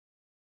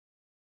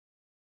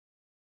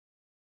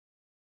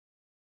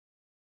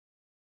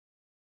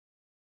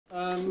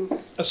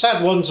A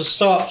sad one to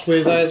start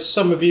with, as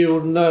some of you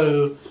will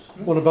know,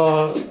 one of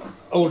our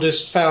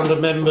oldest founder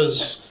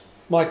members,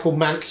 Michael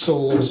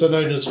Mansell, also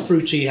known as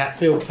Fruity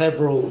Hatfield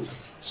Peveril,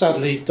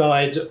 sadly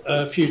died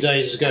a few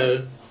days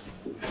ago.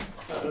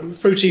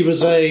 Fruity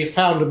was a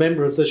founder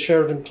member of the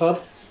Sheridan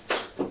Club.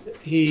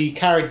 He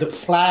carried the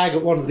flag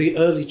at one of the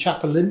early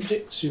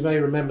Chapolympics, you may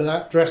remember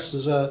that, dressed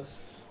as a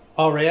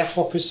RAF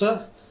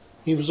officer.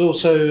 He was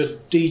also a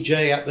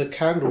DJ at the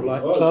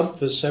Candlelight Club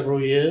for several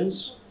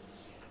years.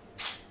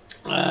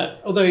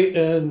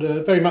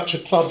 Although very much a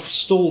club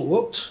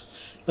stalwart,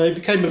 he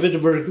became a bit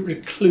of a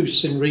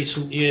recluse in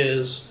recent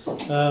years,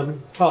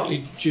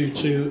 partly due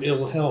to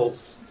ill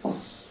health.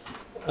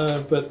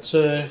 But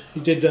he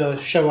did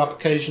show up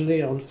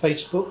occasionally on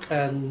Facebook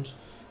and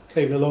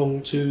came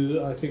along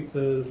to, I think,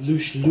 the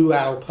Lush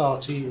Luau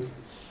party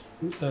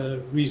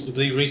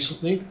reasonably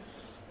recently.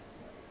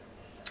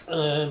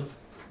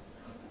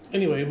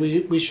 Anyway,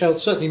 we shall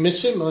certainly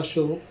miss him. I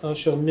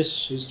shall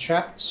miss his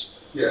chats.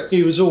 Yes.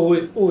 He was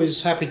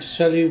always happy to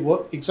tell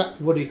you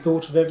exactly what he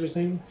thought of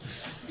everything,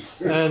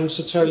 and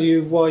to tell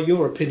you why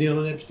your opinion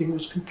on everything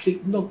was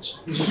complete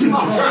nonsense.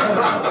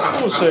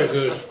 Also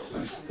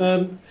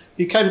good.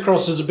 He came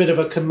across as a bit of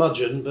a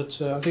curmudgeon,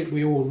 but I think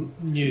we all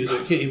knew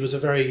that he was a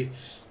very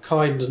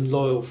kind and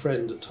loyal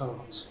friend at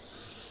heart.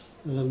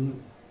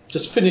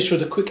 Just finish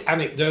with a quick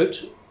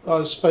anecdote. I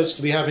was supposed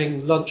to be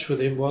having lunch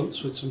with him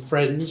once with some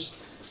friends,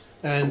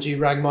 and he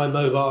rang my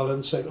mobile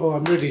and said, "Oh,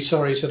 I'm really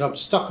sorry." He said, "I'm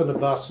stuck on a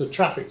bus, the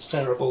traffic's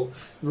terrible,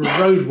 the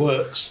road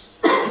works."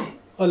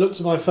 I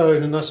looked at my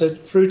phone and I said,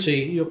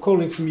 "Fruity, you're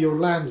calling from your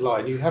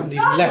landline, you haven't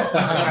even left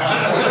the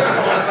house."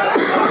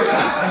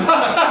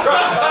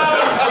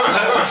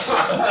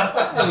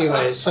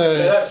 Anyway, so... Yeah,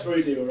 that's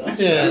Fruity, all right.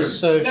 Yeah,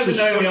 so... Never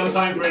know me on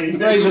time for anything.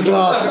 Raise a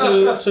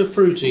glass to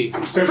Fruity.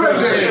 To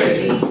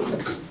Fruity!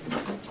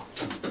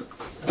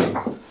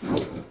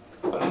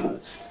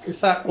 If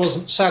that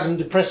wasn't sad and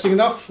depressing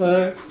enough,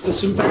 there's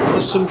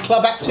some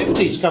club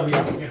activities coming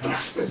up.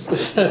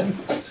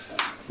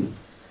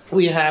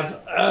 We have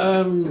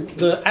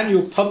the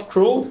annual pub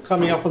crawl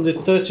coming up on the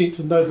 13th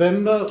of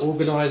November,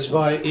 organised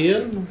by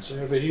Ian,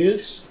 wherever he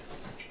is.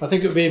 I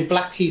think it'll be in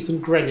Blackheath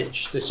and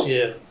Greenwich this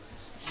year.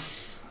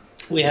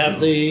 We have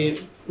the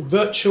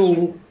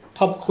virtual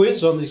pub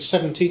quiz on the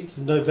 17th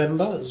of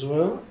November as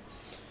well.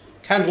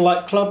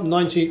 Candlelight Club,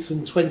 19th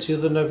and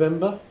 20th of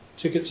November.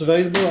 Tickets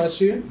available, I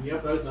assume? Yeah,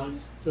 both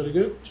nice. Really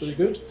good, really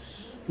good.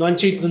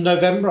 19th of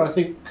November, I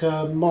think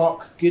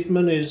Mark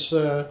Gidman is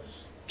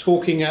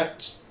talking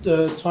at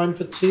Time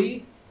for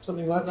Tea,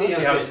 something like that. Tea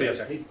House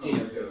Theatre.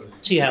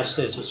 Tea House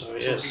Theatre,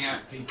 sorry, yes. Talking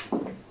at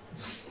people.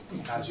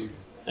 As you.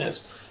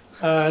 Yes.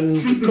 And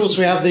of course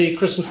we have the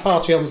Christmas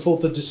party on the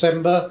 4th of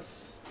December.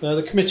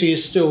 The committee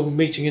is still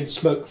meeting in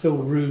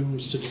smoke-filled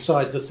rooms to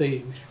decide the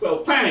theme.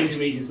 Well, planning to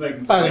meet in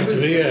smoke-filled Planning to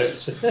be,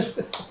 yes.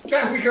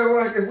 Yeah, we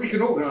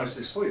can organise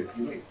this for you if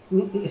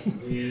you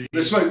need.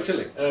 The smoke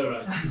filling. Oh,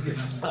 right.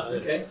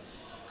 Okay.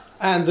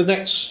 And the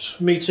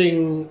next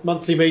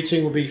monthly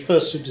meeting, will be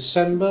 1st of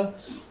December,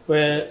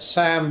 where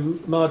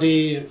Sam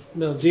Mahdi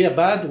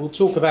Meldiabad will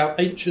talk about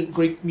ancient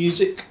Greek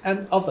music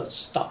and other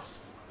stuff.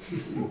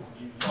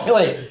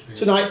 Anyway,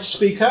 tonight's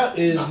speaker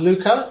is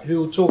Luca, who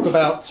will talk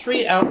about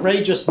 3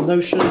 outrageous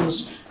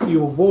notions you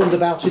were warned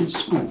about in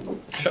school.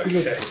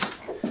 Okay.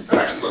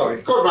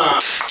 Excellent. Good man.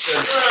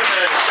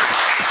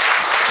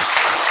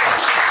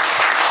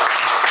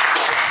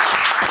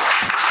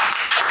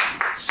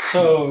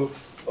 So,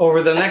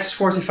 over the next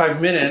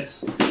 45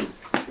 minutes,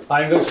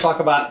 I'm going to talk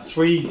about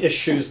 3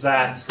 issues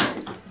that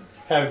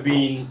have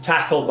been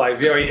tackled by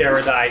very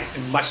erudite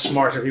and much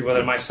smarter people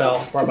than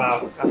myself for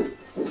about a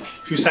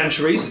few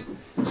centuries.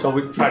 So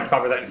we try to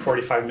cover that in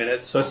 45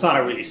 minutes. So it's not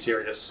a really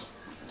serious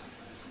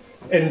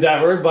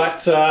endeavor,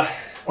 but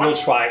we'll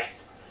try.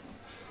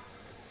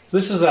 So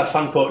this is a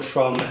fun quote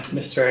from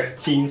Mr.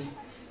 Keynes.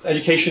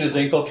 Education is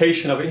the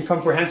inculcation of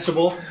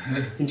incomprehensible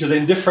into the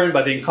indifferent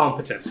by the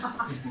incompetent.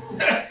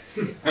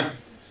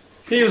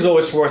 He was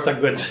always worth a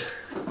good,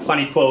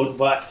 funny quote,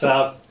 but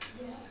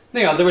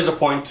there is a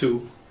point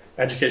to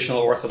educational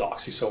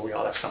orthodoxy, so we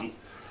all have some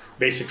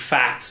basic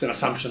facts and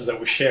assumptions that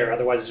we share.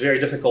 Otherwise, it's very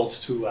difficult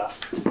to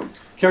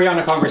carry on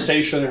a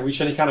conversation and reach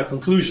any kind of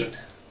conclusion,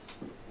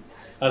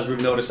 as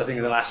we've noticed, I think,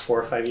 in the last 4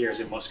 or 5 years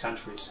in most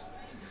countries.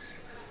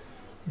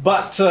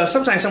 But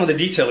sometimes some of the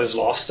detail is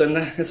lost, and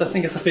I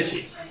think it's a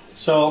pity.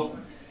 So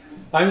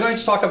I'm going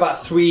to talk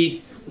about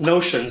 3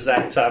 notions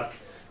that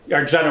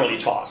are generally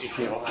taught if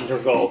you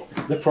undergo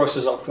the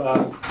process of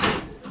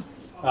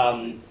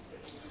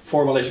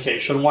formal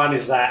education. One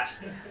is that,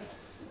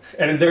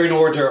 and they're in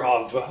order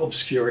of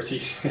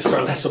obscurity,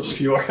 or less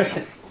obscure.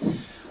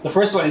 The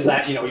first one is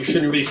that you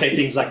shouldn't really say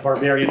things like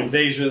barbarian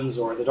invasions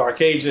or the Dark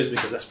Ages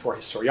because that's poor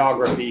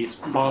historiography, it's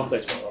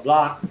complex, blah, blah,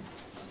 blah.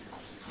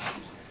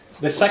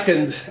 The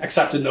second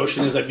accepted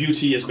notion is that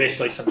beauty is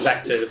basically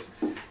subjective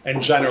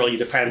and generally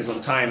depends on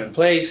time and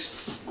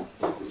place.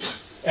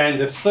 And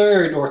the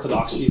third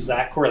orthodoxy is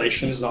that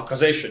correlation is not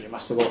causation. You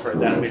must have all heard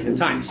that a million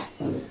times.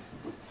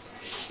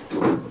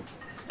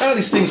 And of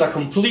these things are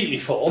completely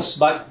false,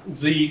 but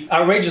the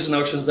outrageous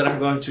notions that I'm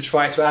going to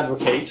try to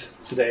advocate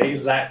today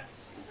is that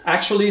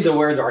actually there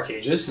were dark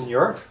ages in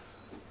Europe.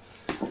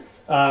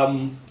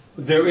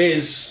 There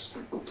is,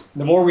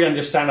 the more we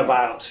understand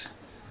about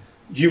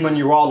human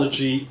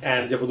neurology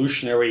and the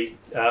evolutionary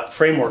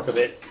framework of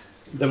it,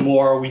 the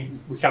more we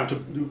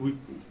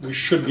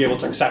should be able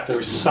to accept there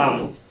is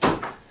some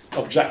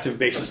objective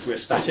basis to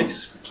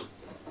aesthetics.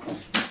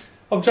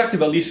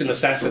 Objective, at least in the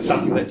sense that it's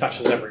something that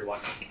touches everyone,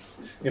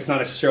 if not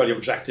necessarily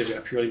objective in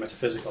a purely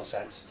metaphysical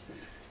sense.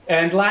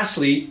 And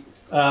lastly,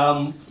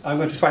 I'm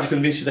going to try to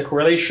convince you that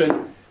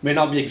correlation may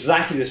not be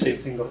exactly the same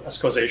thing as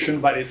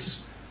causation, but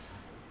it's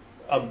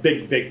a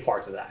big, big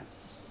part of that.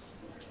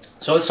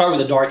 So let's start with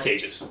the Dark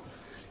Ages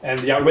and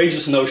the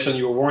outrageous notion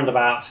you were warned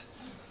about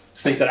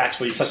to think that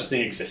actually such a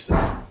thing existed.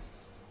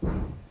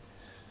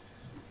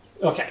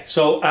 Okay,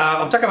 so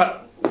I'm talking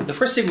about, the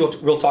first thing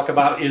we'll talk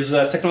about is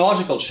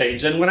technological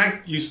change. And when I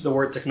use the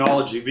word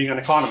technology, being an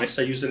economist,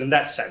 I use it in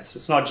that sense.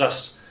 It's not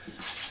just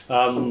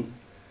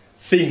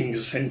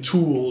things and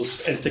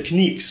tools and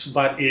techniques,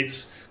 but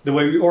it's the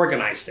way we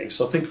organize things.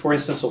 So think, for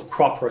instance, of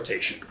crop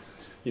rotation.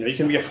 You know, you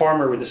can be a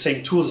farmer with the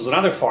same tools as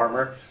another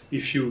farmer.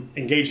 If you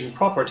engage in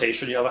crop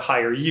rotation, you have a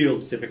higher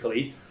yield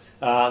typically.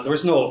 There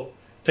is no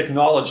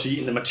technology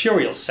in the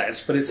material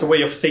sense, but it's a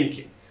way of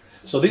thinking.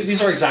 So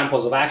these are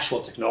examples of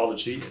actual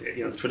technology,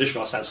 you know, the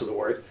traditional sense of the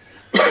word,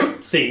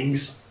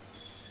 things.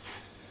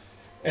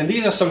 And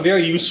these are some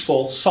very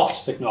useful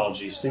soft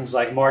technologies, things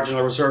like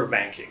marginal reserve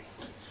banking,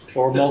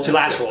 or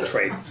multilateral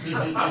trade,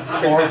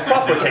 or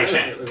crop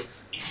rotation.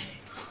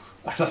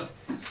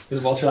 Is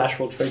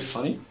multilateral trade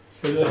funny?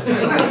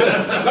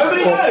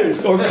 Nobody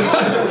knows. Or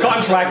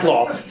contract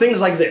law,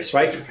 things like this,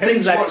 right?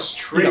 Things that what's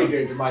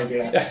traded, my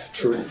dear. Yeah,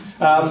 true.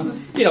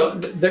 You know,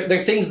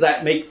 they're things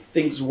that make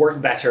things work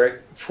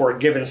better for a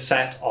given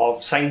set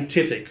of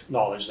scientific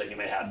knowledge that you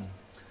may have.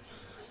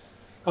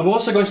 I'm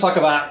also going to talk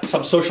about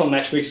some social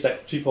metrics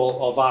that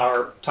people of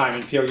our time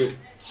and period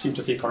seem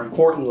to think are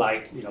important,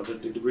 like, you know, the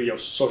degree of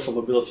social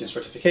mobility and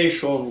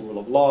stratification, rule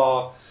of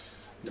law,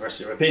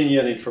 diversity of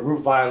opinion,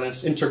 intergroup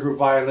violence,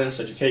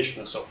 education,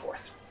 and so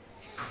forth.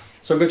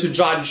 So I'm going to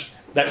judge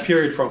that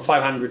period from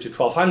 500 to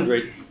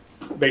 1200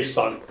 based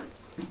on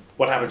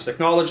what happened to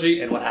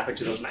technology and what happened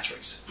to those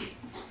metrics.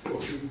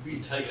 What should we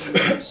be taking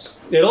this?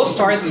 It all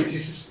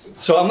starts,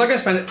 so I'm not going to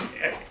spend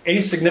any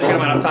significant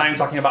amount of time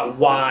talking about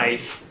why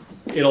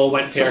it all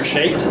went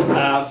pear-shaped,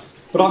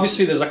 but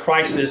obviously there's a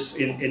crisis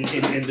in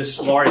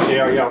this large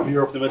area of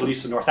Europe, the Middle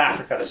East, and North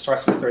Africa that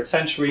starts in the 3rd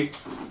century.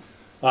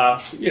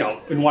 You know,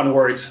 in one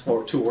word,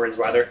 or two words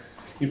rather,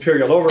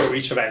 imperial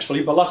overreach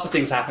eventually, but lots of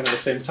things happen at the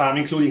same time,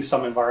 including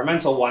some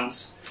environmental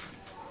ones.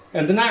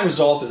 And the net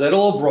result is that it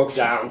all broke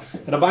down,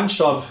 and a bunch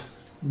of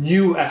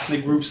new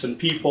ethnic groups and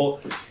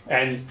people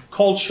and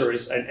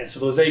cultures and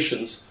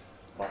civilizations,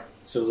 well,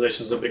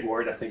 civilization is a big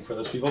word, I think, for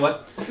those people,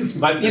 but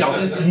you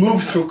know,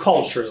 moved through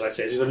cultures, let's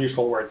say, is an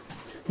unusual word,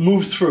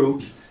 moved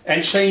through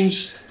and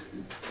changed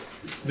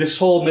this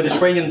whole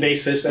Mediterranean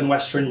basis and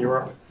Western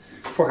Europe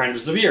for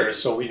hundreds of years.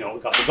 So, you know, we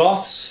got the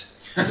Goths,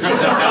 the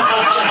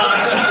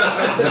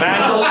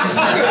Vandals,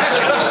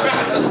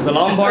 the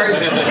Lombards,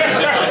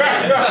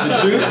 the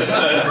Jutes,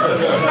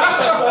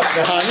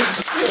 the Huns,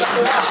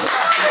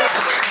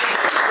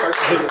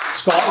 the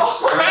Scots,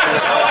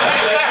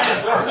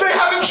 They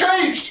haven't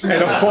changed!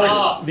 and of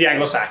course the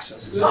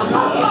Anglo-Saxons.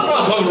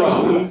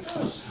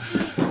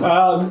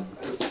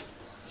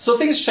 So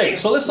things change.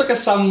 So let's look at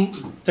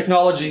some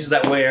technologies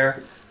that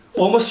were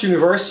almost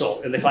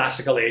universal in the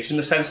classical age, in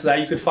the sense that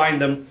you could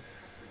find them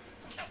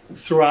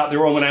throughout the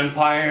Roman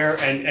Empire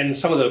and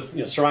some of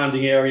the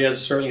surrounding areas,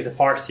 certainly the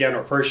Parthian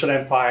or Persian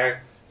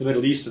Empire, the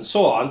Middle East, and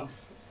so on.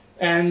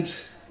 And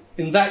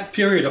in that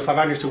period of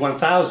 500 to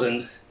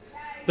 1000,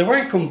 they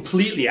weren't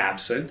completely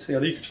absent. You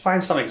know, you could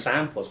find some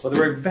examples, but they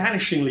were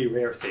vanishingly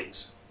rare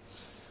things.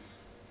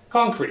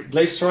 Concrete,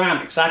 glazed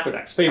ceramics,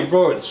 aqueducts, paved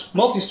roads,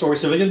 multi-story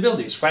civilian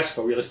buildings,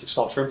 fresco, realistic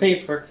sculpture and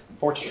paper,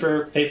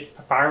 portraiture,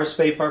 papyrus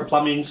paper,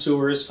 plumbing,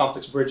 sewers,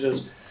 complex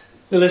bridges.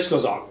 The list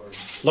goes on.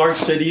 Large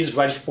cities,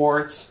 dredged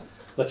ports,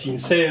 lateen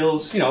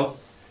sails, you know,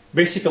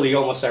 basically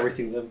almost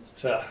everything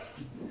that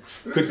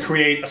could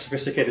create a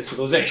sophisticated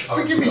civilization.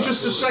 Forgive me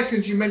just a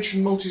second, you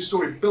mentioned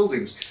multi-story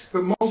buildings,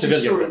 but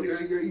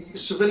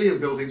civilian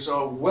buildings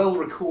are well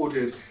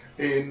recorded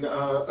in,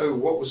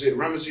 what was it,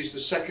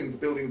 Ramesses II, the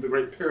building of the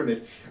Great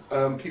Pyramid.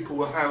 People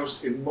were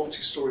housed in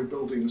multi-story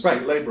buildings,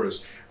 right.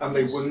 Labourers, and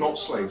they were not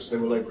slaves, they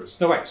were labourers.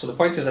 No, right, so the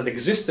point is that it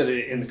existed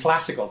in the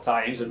classical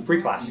times and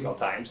pre-classical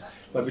times,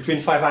 but between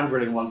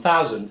 500 and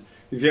 1000,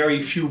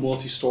 very few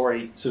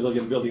multi-story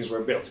civilian buildings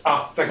were built.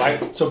 Ah,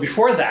 thank you. So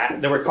before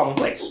that, they were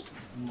commonplace.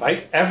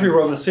 Right? Every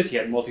Roman city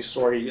had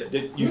multi-story,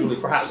 usually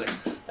for housing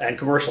and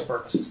commercial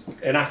purposes.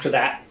 And after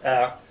that,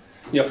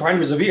 you know, for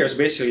hundreds of years,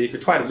 basically, you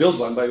could try to build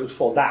one, but it would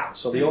fall down.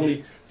 So the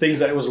only things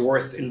that it was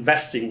worth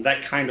investing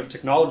that kind of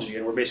technology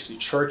in were basically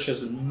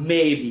churches and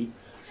maybe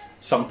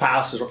some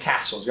palaces or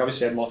castles. You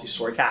obviously had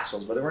multi-story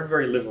castles, but they weren't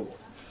very livable.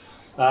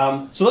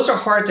 So those are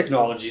hard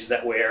technologies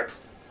that were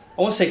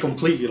won't say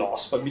completely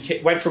lost, but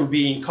went from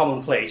being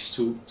commonplace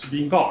to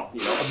being gone.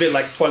 You know, a bit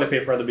like toilet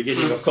paper at the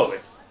beginning of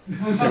COVID.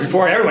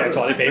 Before everyone had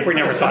toilet paper, we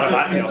never thought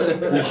about, you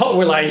know, what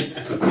will I,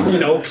 you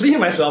know, clean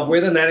myself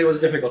with, and then it was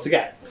difficult to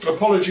get.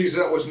 Apologies,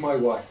 that was my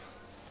wife.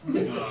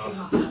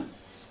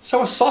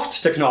 Some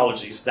soft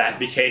technologies that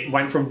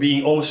went from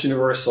being almost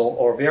universal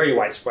or very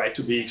widespread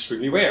to being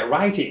extremely rare.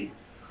 Writing,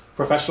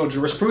 professional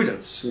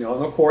jurisprudence, you know,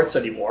 no courts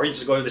anymore. You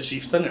just go to the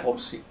chieftain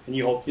and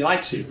you hope he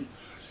likes you.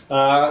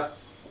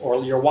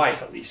 Or your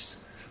wife at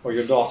least, or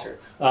your daughter.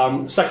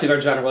 Secular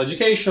general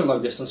education,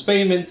 long distance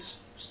payment,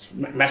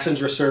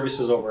 messenger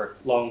services over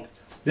long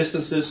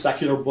distances,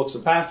 secular books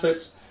and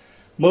pamphlets,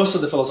 most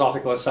of the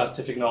philosophical and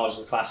scientific knowledge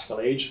of the classical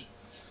age,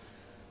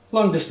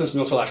 long distance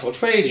multilateral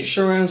trade,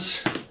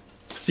 insurance,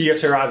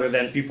 theater rather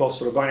than people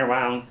sort of going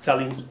around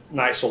telling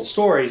nice old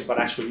stories, but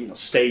actually, you know,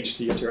 stage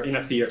theater, in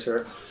a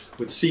theater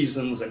with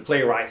seasons and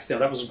playwrights. You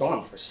know, that was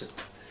gone for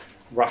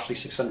roughly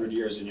 600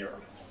 years in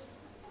Europe.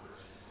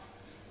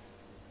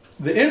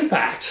 The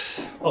impact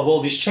of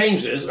all these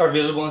changes are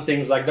visible in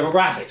things like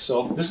demographics.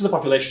 So this is the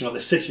population of the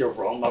city of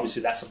Rome.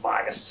 Obviously, that's a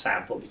biased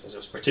sample because it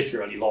was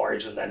particularly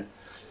large, and then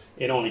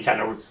it only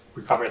kind of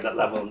recovered that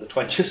level in the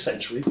 20th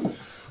century.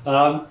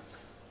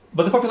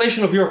 But the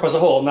population of Europe as a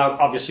whole, now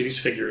obviously these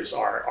figures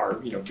are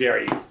you know,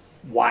 very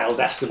wild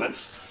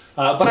estimates,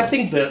 but I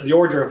think the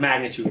order of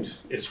magnitude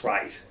is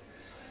right.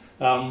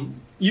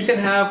 You can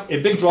have a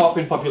big drop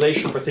in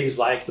population for things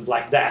like the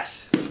Black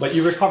Death, but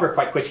you recover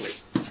quite quickly.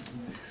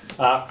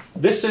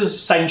 This is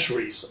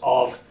centuries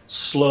of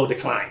slow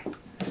decline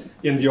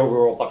in the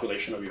overall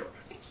population of Europe.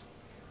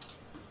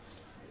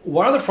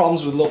 One of the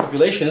problems with low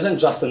population isn't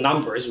just the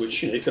numbers,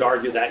 which, you know, you could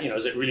argue that, you know,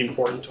 is it really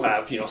important to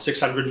have, you know,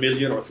 600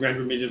 million or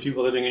 300 million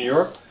people living in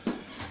Europe?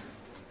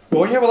 But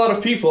when you have a lot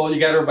of people, you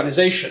get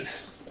urbanization,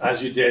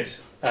 as you did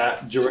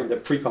during the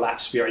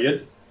pre-collapse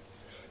period.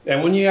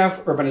 And when you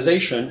have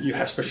urbanization, you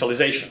have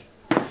specialization.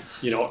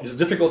 You know, it's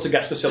difficult to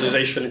get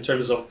specialization in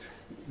terms of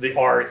the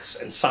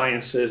arts and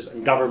sciences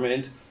and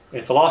government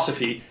and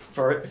philosophy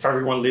if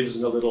everyone lives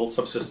in a little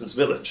subsistence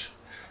village.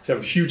 So you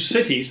have huge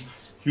cities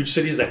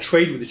that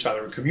trade with each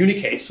other and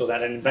communicate so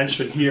that an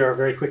invention here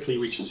very quickly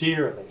reaches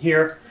here and then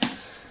here.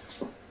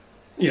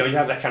 You know, you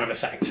have that kind of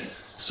effect.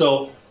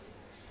 So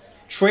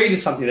trade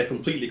is something that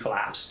completely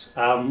collapsed.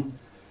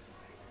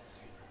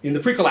 In the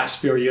pre-collapse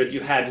period,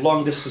 you had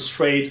long distance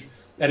trade,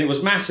 and it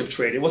was massive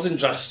trade. It wasn't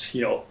just,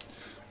 you know,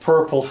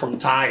 purple from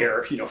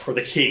Tyre, you know, for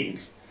the king.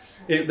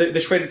 They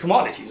traded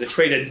commodities. They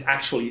traded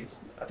actually,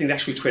 I think they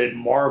actually traded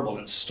marble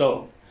and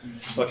stone,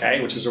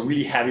 okay, which is a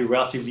really heavy,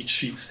 relatively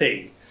cheap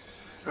thing.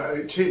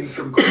 Tin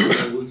from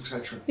Cornwall,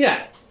 etc.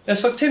 Yeah, and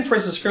so tin, for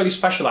instance, is fairly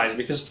specialized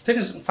because tin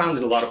isn't found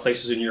in a lot of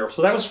places in Europe.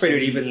 So that was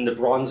traded even in the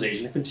Bronze Age,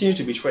 and it continued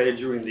to be traded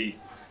during the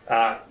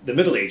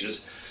Middle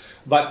Ages.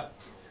 But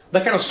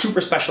that kind of super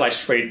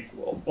specialized trade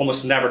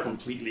almost never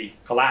completely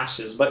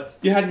collapses. But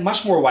you had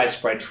much more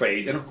widespread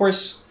trade, and of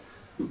course,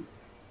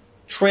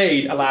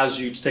 trade allows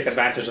you to take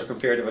advantage of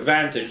comparative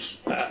advantage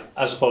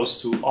as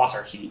opposed to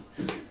autarky.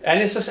 And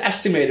it's just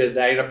estimated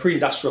that in a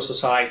pre-industrial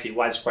society,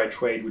 widespread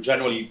trade would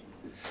generally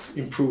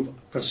improve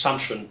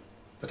consumption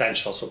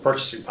potential, so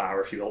purchasing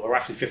power, if you will, by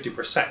roughly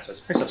 50%, so it's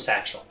pretty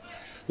substantial.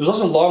 There was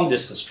also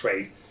long-distance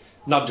trade,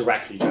 not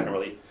directly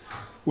generally,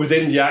 with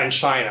India and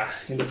China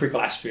in the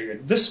pre-collapse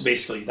period. This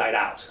basically died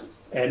out.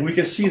 And we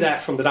can see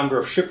that from the number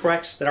of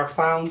shipwrecks that are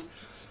found.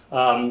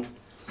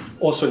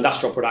 Also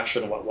industrial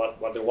production,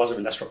 what there was of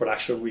industrial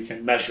production, we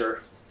can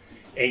measure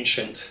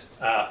ancient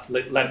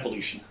lead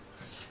pollution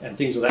and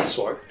things of that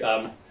sort.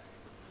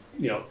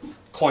 You know,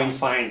 coin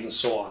finds and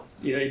so on.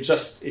 You know, it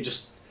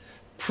just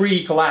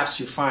pre-collapse,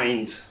 you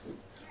find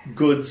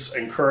goods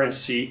and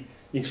currency,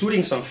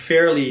 including some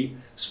fairly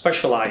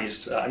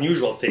specialized,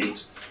 unusual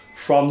things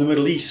from the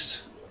Middle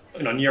East,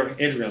 you know, near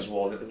Hadrian's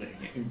Wall.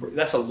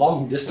 That's a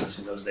long distance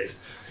in those days.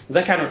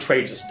 That kind of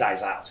trade just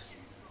dies out.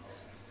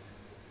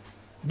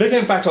 Big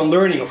impact on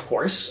learning, of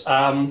course.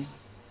 I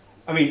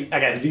mean,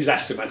 again, these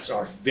estimates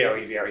are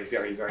very, very,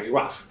 very, very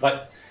rough,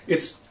 but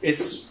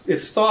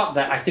it's thought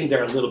that I think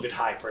they're a little bit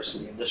high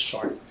personally in this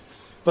chart.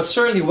 But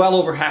certainly well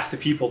over half the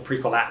people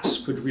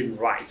pre-collapse could read and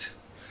write.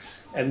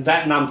 And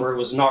that number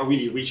was not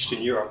really reached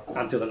in Europe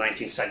until the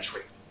 19th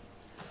century.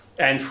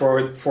 And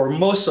for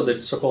most of the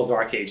so-called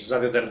Dark Ages,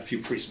 other than a few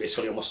priests,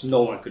 basically almost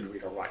no one could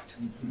read or write.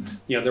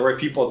 You know, there were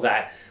people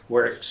that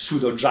were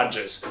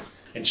pseudo-judges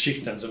and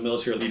chieftains and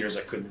military leaders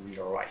that couldn't read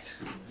or write.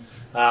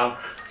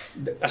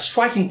 A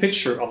striking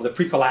picture of the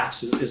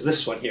pre-collapse is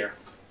this one here.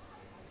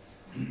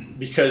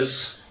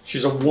 Because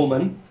she's a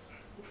woman,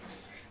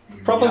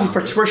 probably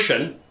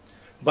patrician,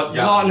 but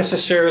not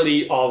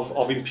necessarily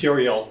of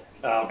imperial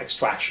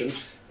extraction,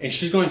 and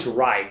she's going to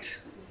write,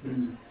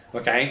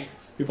 okay?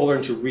 People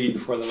learn to read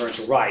before they learn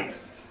to write.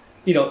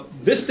 You know,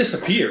 this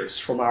disappears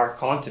from our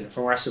continent,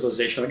 from our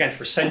civilization, again,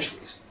 for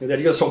centuries. The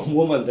idea of some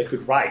woman that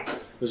could write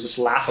was just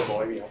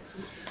laughable, you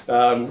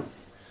know.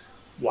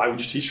 Why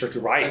would you teach her to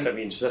write? I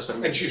mean,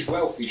 and she's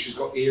wealthy. She's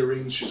got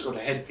earrings. She's got a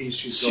headpiece.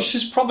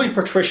 She's probably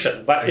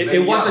patrician, but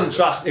it wasn't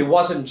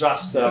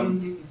just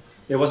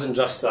it wasn't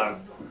just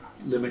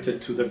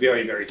limited to the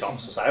very, very top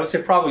of society. I would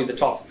say probably the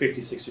top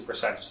 50,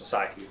 60% of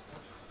society.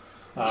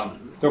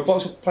 There were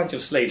also plenty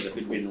of slaves that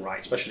could read and write,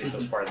 especially if it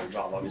was part of their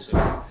job,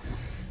 obviously.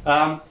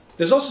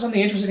 There's also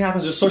something interesting that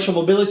happens with social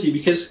mobility,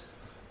 because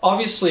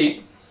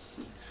obviously,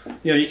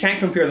 you can't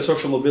compare the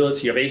social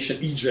mobility of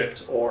ancient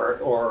Egypt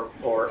or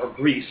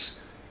Greece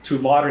to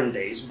modern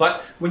days.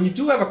 But when you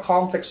do have a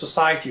complex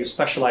society with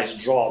specialized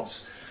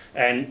jobs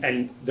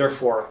and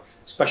therefore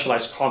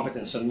specialized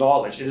competence and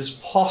knowledge, it is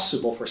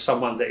possible for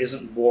someone that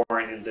isn't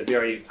born in the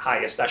very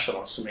highest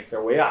echelons to make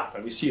their way up.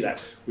 And we see that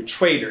with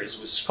traders,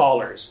 with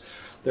scholars.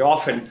 They're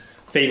often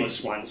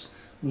famous ones,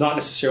 not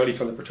necessarily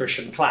from the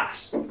patrician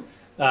class.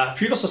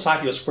 Feudal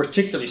society was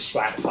particularly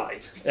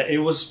stratified.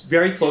 It was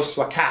very close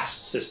to a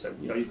caste system.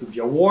 You could be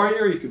a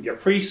warrior, you could be a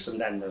priest, and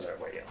then there's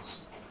everybody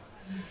else.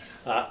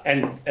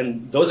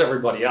 And those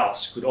everybody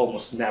else could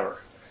almost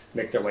never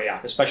make their way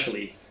up,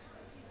 especially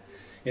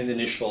in the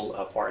initial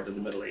part of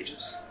the Middle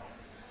Ages.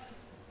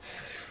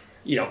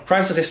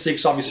 Crime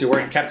statistics obviously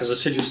weren't kept as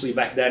assiduously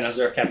back then as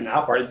they're kept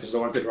now, partly because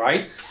no one could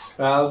write.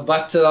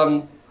 But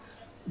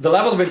the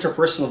level of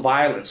interpersonal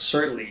violence,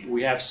 certainly,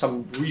 we have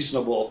some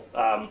reasonable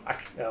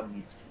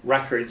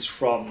records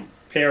from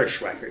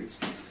parish records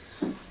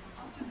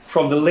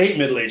from the late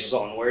Middle Ages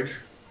onward.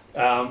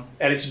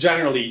 And it's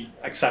generally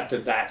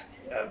accepted that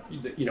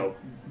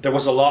there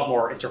was a lot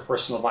more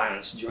interpersonal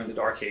violence during the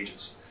Dark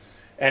Ages.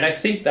 And I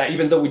think that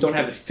even though we don't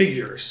have the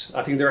figures,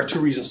 I think there are two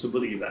reasons to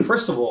believe that.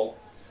 First of all,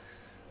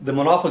 the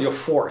monopoly of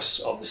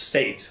force of the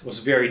state was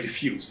very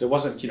diffuse. There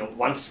wasn't,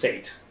 one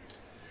state.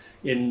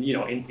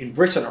 In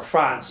Britain or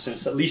France,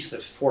 since at least the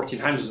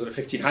 1400s or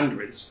the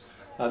 1500s,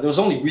 there was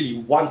only really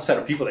one set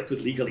of people that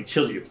could legally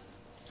kill you.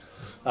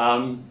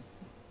 In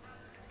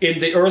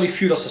the early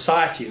feudal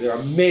society, there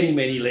are many,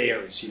 many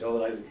layers.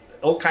 Like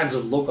all kinds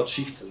of local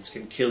chieftains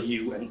can kill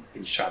you and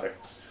each other.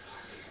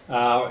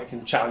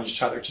 Can challenge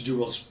each other to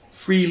duels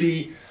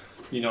freely.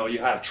 You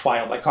have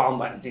trial by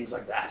combat and things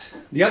like that.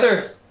 The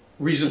other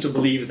reason to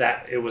believe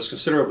that it was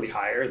considerably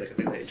higher, the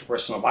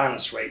interpersonal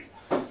violence rate,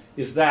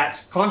 is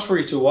that,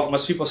 contrary to what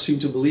most people seem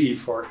to believe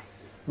for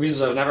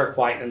reasons I've never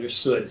quite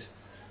understood,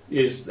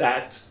 is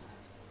that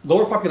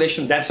lower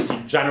population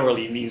density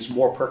generally means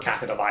more per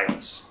capita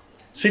violence.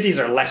 Cities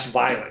are less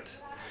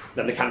violent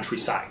than the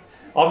countryside.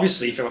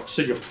 Obviously, if you have a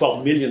city of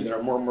 12 million, there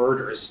are more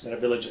murders than a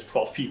village of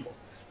 12 people.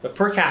 But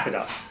per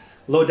capita,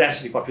 low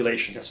density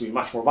population tends to be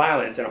much more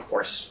violent, and of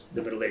course,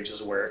 the Middle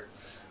Ages were,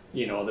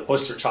 the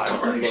poster child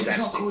of low density.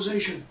 It's not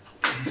causation.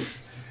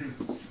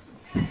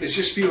 It's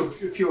just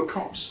fewer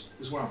cops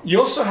as well. You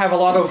also have a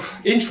lot of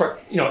you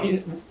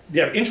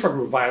have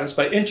intra-group violence,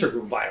 but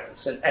intergroup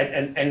violence,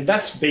 and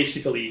that's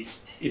basically,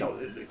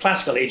 the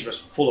classical age was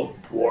full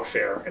of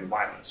warfare and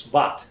violence.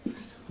 But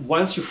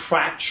once you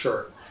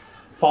fracture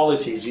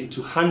polities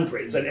into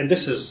hundreds, and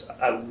this is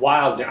a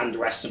wild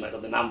underestimate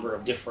of the number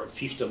of different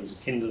fiefdoms,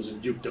 kingdoms,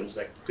 and dukedoms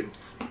that could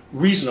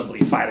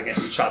reasonably fight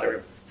against each other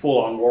in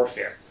full-on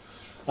warfare,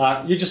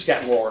 you just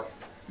get more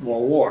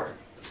war.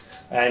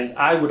 And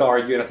I would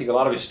argue, and I think a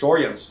lot of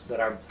historians that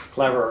are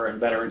cleverer and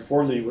better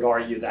informed than me would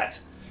argue, that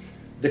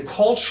the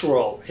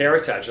cultural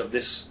heritage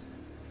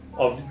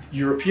of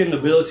European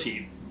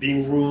nobility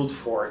being ruled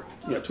for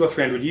 200 or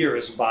 300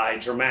 years by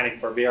Germanic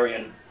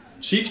barbarian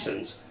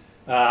chieftains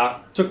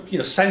took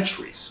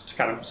centuries to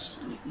kind of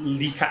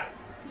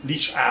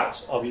leach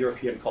out of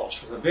European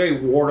culture, a very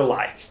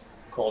warlike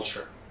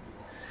culture.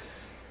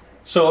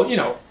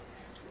 So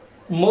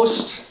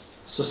most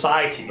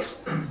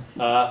societies,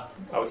 I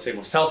would say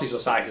most healthy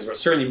societies, or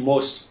certainly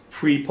most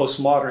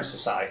postmodern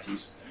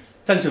societies,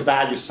 tend to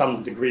value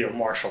some degree of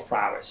martial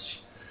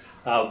prowess.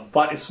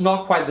 But it's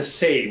not quite the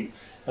same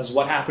as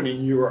what happened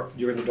in Europe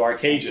during the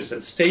Dark Ages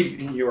and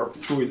stayed in Europe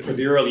through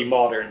the early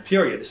modern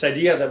period. This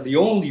idea that the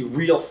only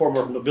real form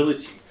of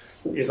nobility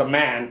is a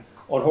man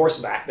on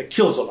horseback that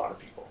kills a lot of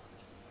people.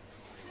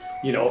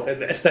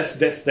 That's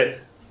the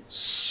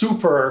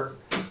super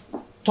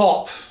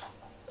top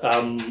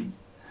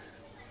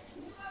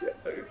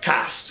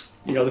caste.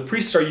 The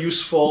priests are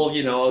useful,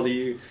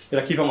 you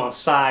keep them on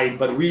side,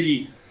 but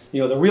really,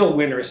 the real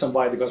winner is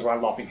somebody that goes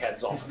around lopping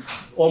heads off,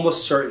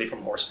 almost certainly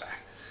from horseback.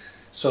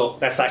 So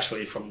that's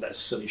actually from that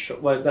silly show.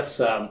 Well,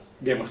 that's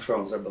Game of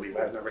Thrones, I believe.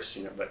 I've never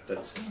seen it, but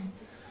that's...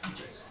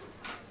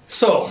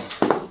 So,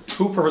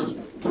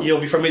 you'll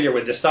be familiar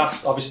with this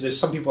stuff. Obviously, there's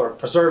some people are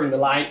preserving the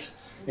light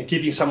and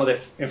keeping some of the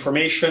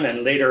information,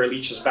 and later it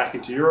leaches back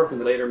into Europe in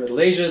the later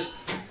Middle Ages.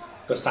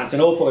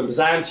 Constantinople and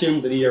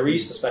Byzantium, the Near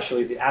East,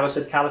 especially the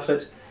Abbasid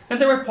Caliphate. And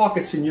there were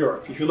pockets in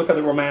Europe. If you look at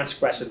the Romance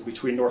crescent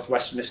between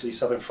northwestern Italy,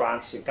 southern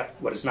France, and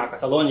what is now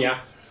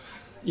Catalonia,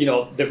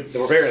 the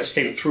barbarians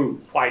came through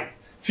quite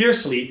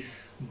fiercely,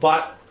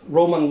 but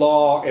Roman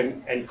law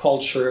and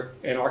culture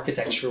and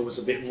architecture was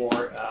a bit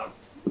more,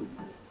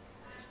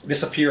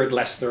 disappeared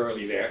less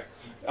thoroughly there.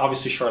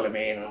 Obviously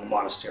Charlemagne and the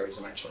monasteries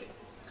eventually.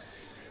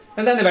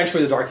 And then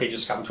eventually the Dark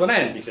Ages come to an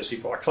end because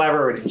people are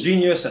clever and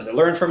ingenious and they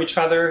learn from each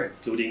other,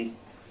 including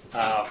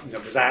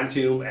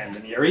Byzantium and the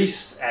Near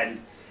East.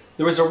 And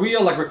there was a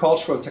real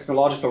agricultural and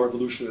technological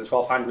revolution in the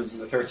 1200s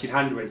and the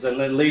 1300s, and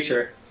then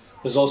later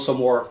there's also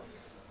more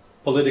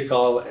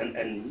political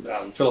and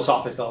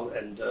philosophical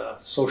and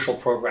social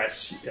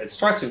progress. It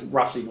starts in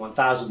roughly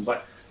 1000,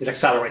 but it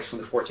accelerates from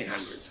the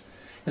 1400s.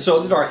 And so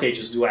the Dark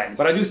Ages do end.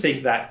 But I do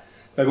think that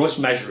by most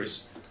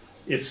measures,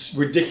 it's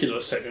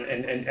ridiculous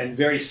and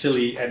very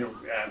silly, and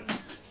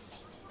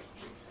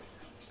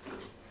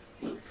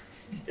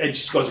it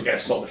just goes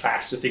against all the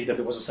facts to think that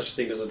there wasn't such a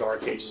thing as the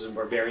Dark Ages and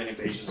barbarian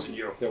invasions in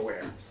Europe. There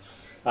were.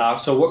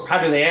 So how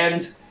do they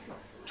end?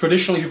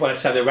 Traditionally, people have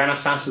said the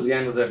Renaissance is the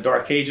end of the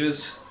Dark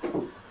Ages.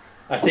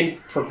 I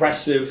think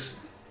progressive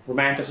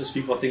romanticists,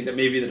 people think that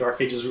maybe the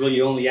Dark Ages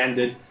really only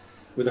ended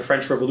with the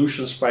French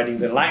Revolution spreading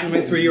the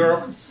Enlightenment through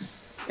Europe.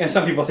 And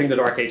some people think the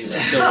Dark Ages are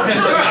still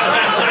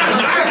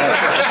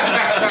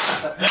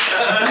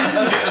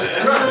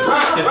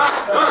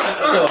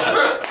so,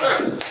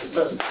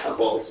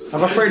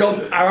 I'm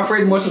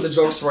afraid most of the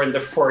jokes were in the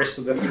first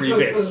of the 3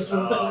 bits.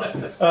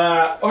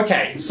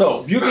 Okay,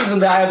 so beauty is in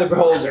the eye of the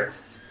beholder.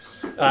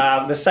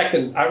 The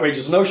second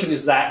outrageous notion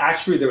is that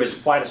actually there is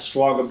quite a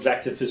strong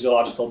objective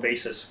physiological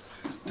basis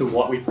to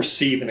what we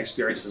perceive and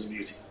experience as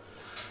beauty.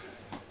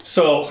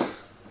 So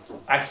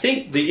I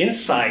think the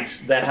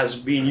insight that has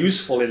been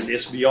useful in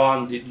this,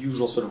 beyond the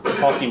usual sort of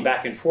talking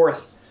back and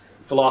forth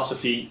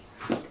philosophy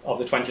of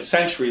the 20th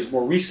century, is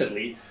more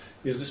recently,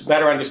 is this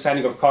better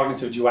understanding of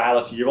cognitive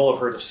duality. You've all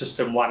heard of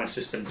system 1 and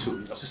system 2.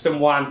 You know, system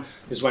 1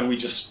 is when we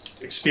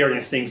just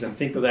experience things and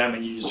think of them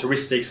and use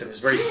heuristics, and it's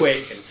very quick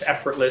and it's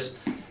effortless.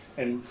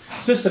 And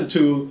system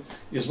 2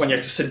 is when you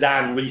have to sit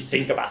down and really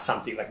think about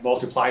something, like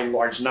multiplying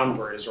large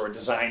numbers or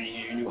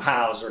designing a new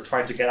house or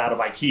trying to get out of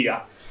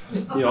IKEA.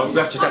 You know, you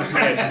have to kind of,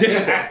 it's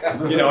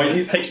difficult. You know,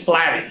 it takes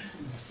planning,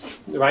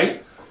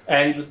 right?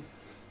 And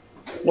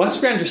once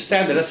we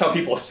understand that that's how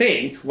people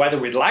think, whether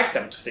we'd like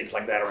them to think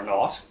like that or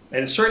not,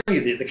 and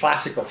certainly the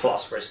classical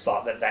philosophers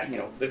thought that you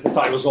know, they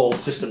thought it was all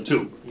system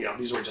 2. You know,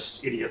 these were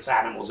just idiots,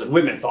 animals, and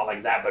women thought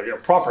like that, but you know,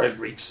 proper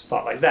Greeks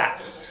thought like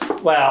that.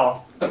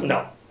 Well,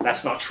 no,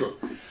 that's not true.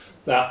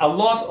 A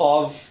lot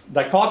of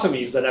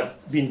dichotomies that have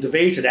been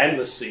debated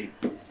endlessly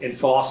in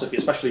philosophy,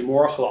 especially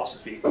moral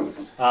philosophy,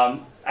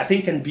 I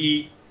think can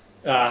be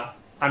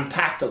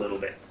unpacked a little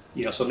bit.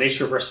 You know, so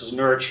nature versus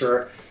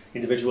nurture,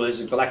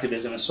 individualism,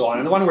 collectivism, and so on.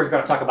 And the one we're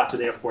going to talk about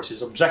today, of course,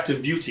 is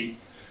objective beauty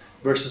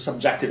versus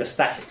subjective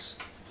aesthetics.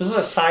 This is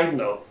a side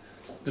note,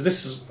 because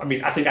this is, I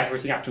mean, I think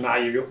everything up to now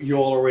you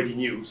all already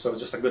knew, so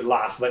it's just a good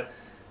laugh. But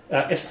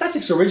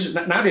aesthetics,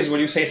 nowadays when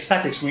you say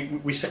aesthetics,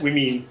 we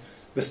mean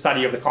the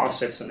study of the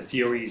concepts and the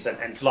theories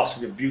and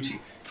philosophy of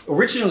beauty.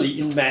 Originally,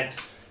 it meant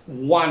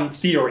one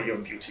theory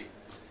of beauty.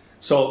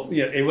 So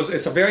you know,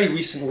 it's a very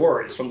recent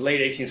word. It's from the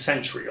late 18th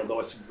century, although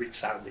it's Greek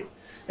sounding.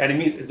 And it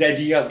means the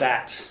idea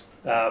that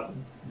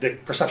the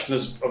perception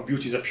of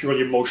beauty is a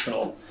purely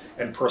emotional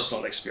and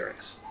personal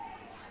experience.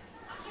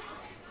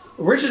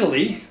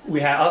 Originally,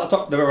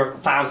 there were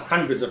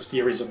hundreds of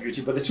theories of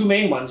beauty, but the 2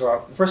 main ones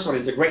are, the first one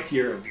is the great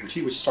theory of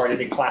beauty, which started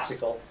in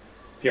classical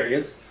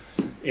periods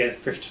in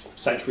 5th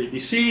century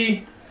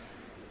BC.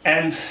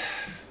 And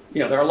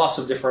you know, there are lots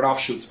of different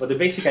offshoots, but the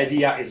basic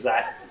idea is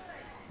that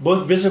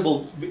both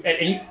visible,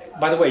 and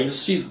by the way, you'll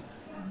see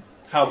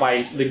how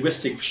by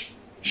linguistic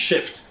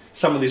shift,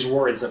 some of these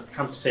words have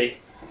come to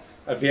take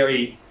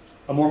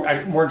a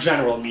more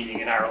general meaning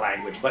in our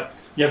language. But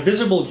you have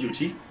visible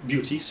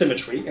beauty,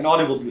 symmetry, and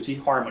audible beauty,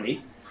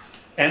 harmony.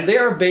 And they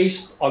are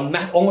based on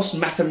almost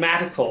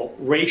mathematical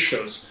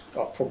ratios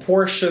of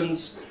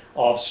proportions,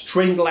 of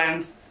string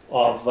length,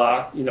 of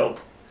you know,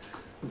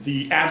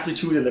 the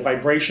amplitude and the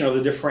vibration of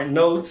the different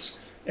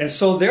notes. And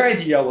so their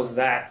idea was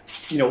that,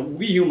 you know,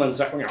 we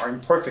humans are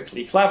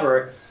imperfectly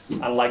clever,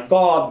 unlike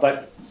God,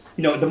 but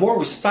you know, the more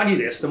we study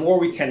this, the more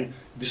we can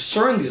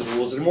discern these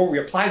rules, and the more we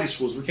apply these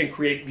rules, we can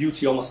create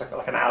beauty almost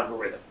like an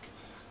algorithm.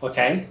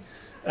 Okay?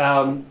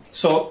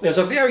 So there's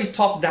a very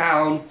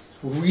top-down,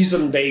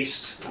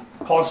 reason-based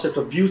concept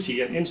of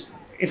beauty, and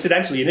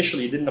incidentally,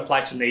 initially, it didn't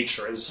apply to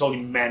nature. It was only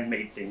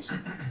man-made things.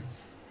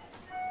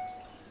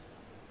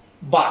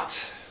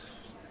 But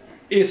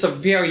it's a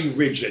very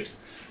rigid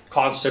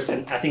concept,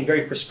 and I think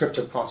very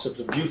prescriptive concept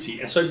of beauty,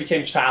 and so it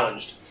became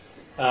challenged.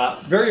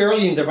 Very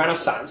early in the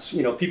Renaissance,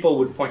 you know, people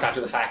would point out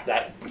to the fact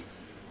that,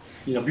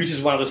 you know, beauty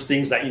is one of those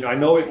things that, you know, I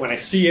know it when I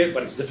see it,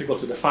 but it's difficult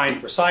to define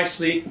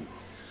precisely.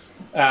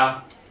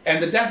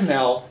 And the death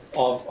knell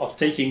of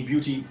taking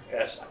beauty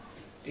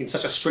in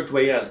such a strict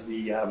way as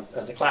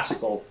the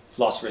classical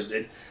philosophers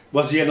did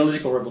was the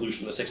analytical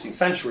revolution of the 16th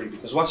century,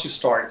 because once you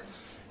start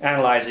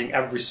analyzing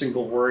every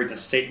single word and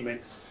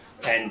statement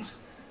and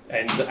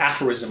the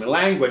aphorism in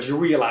language, you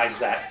realize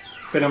that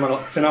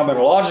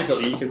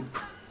phenomenologically you can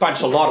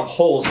punch a lot of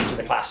holes into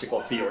the classical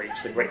theory,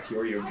 into the great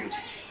theory of beauty.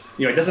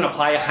 You know, it doesn't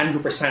apply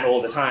 100%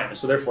 all the time, and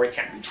so therefore it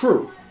can't be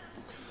true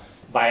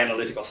by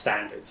analytical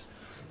standards.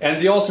 And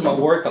the ultimate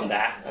work on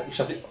that, which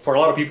I think for a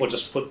lot of people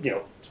just put, you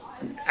know,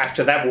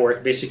 after that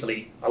work,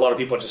 basically a lot of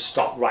people just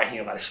stopped writing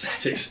about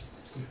aesthetics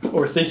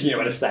or thinking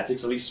about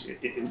aesthetics, at least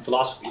in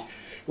philosophy,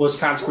 was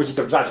Kant's critique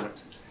of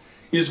judgment.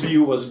 his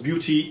view was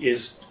beauty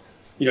is,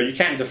 you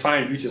can't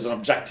define beauty as an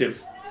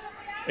objective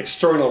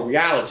external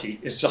reality.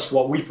 It's just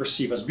what we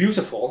perceive as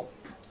beautiful.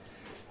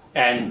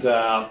 And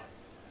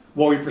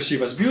what we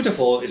perceive as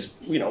beautiful is,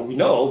 we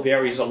know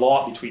varies a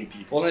lot between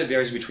people, and it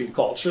varies between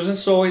cultures. And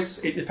so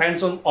it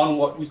depends on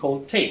what we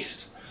call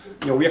taste.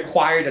 We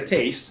acquired a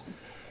taste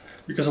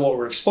because of what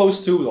we're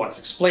exposed to, what's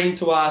explained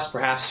to us.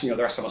 Perhaps,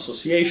 there are some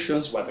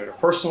associations, whether they're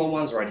personal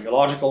ones or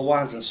ideological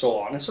ones, and so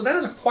on. And so that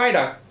is quite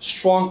a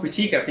strong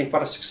critique, and I think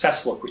quite a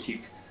successful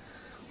critique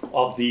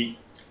of the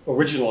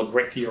original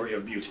great theory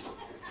of beauty.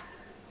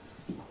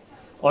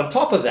 On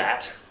top of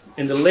that,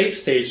 in the late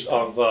stage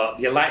of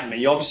the Enlightenment,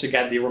 you obviously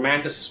get the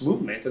Romanticist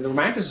movement, and the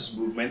Romanticist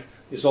movement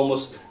is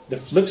almost the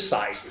flip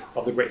side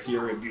of the great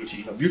theory of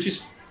beauty. Beauty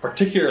is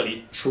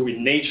particularly true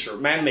in nature.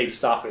 Man-made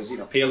stuff is,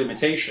 pale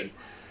imitation.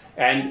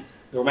 And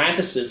the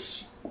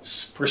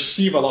Romanticists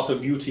perceive a lot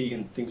of beauty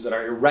in things that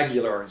are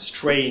irregular and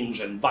strange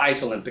and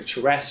vital and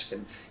picturesque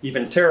and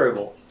even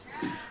terrible.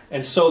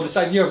 And so this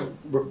idea of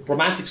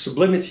romantic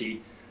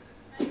sublimity,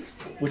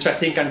 which I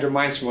think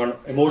undermines from an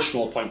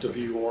emotional point of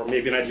view or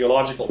maybe an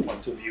ideological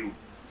point of view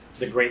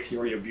the great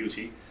theory of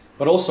beauty,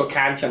 but also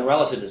Kantian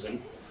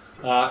relativism,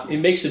 it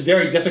makes it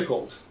very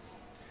difficult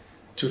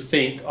to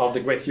think of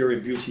the great theory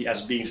of beauty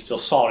as being still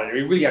solid.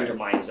 It really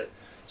undermines it.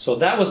 So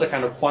that was a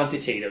kind of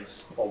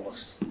quantitative,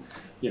 almost.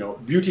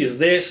 Beauty is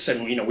this,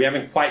 and we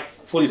haven't quite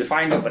fully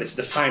defined it, but it's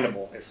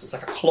definable. It's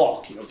like a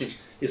clock.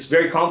 It's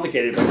very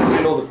complicated, but if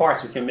we know the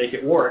parts, we can make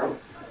it work.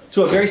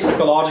 To a very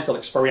psychological,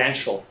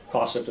 experiential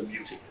concept of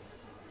beauty.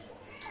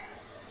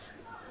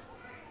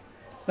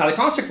 Now, the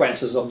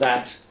consequences of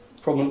that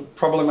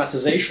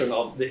problematization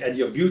of the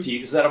idea of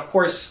beauty is that, of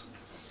course,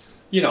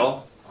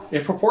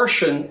 in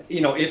proportion,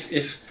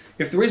 if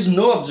there is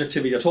no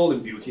objectivity at all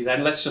in beauty,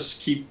 then let's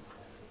just keep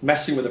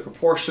messing with the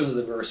proportions,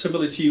 the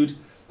verisimilitude,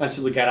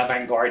 until we get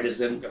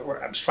avant-gardism,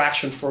 or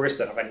abstraction first,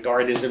 and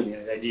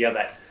avant-gardism, the idea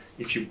that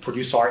if you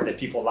produce art that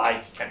people like,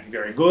 it can be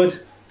very good.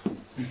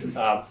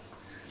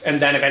 And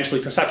then eventually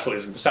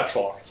conceptualism,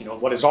 conceptual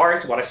art. What is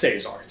art? What I say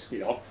is art.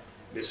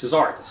 This is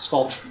art, it's a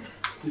sculpture.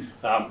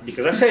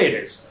 Because I say it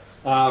is.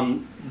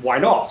 Why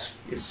not?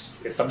 It's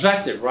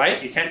subjective,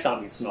 right? You can't tell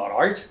me it's not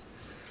art.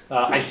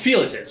 I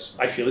feel it is.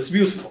 I feel it's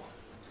beautiful.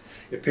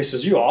 It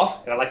pisses you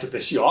off, and I like to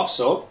piss you off,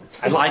 so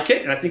I like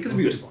it, and I think it's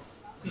beautiful.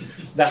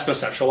 That's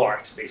conceptual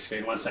art, basically,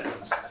 in one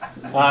sentence.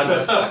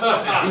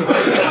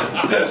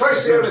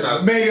 Tracy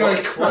Eminent. May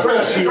I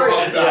quote you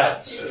on that?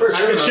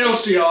 At the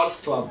Chelsea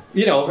Arts Club.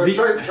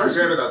 Tracy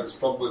Eminent had this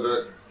problem with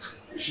her.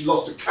 She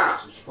lost a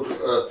cat, and she put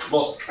a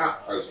lost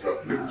cat poster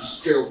up, and people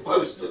steal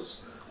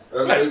posters.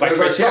 And Yes, by they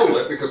Tracy stole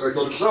Eminent. it because they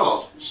thought it was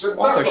art. She said, that's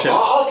Authorship. not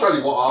art. I'll tell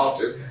you what art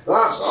is.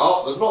 That's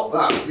art, but not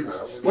that,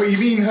 Well, you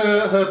mean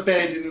her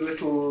bed in a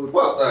little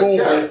bauble,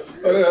 yeah.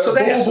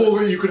 bauble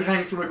that you could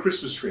hang from a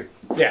Christmas tree?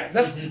 Yeah,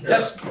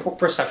 that's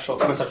perceptual,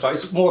 conceptual.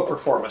 It's more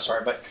performance,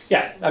 sorry, but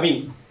yeah, I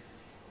mean,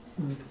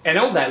 and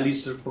all that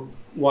leads to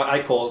what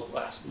I call,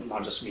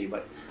 not just me,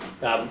 but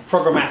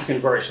programmatic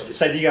inversion.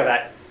 This idea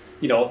that,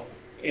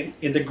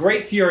 in the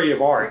great theory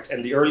of art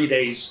and the early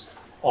days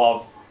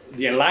of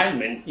the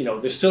Enlightenment,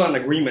 there's still an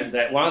agreement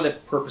that one of the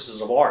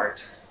purposes of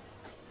art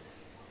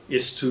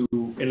is to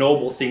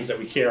ennoble things that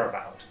we care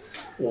about,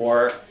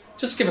 or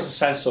just give us a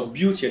sense of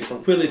beauty and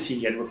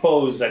tranquility and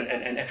repose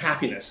and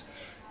happiness.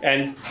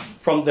 And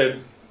from the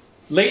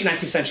late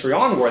 19th century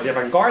onward, the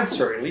avant-garde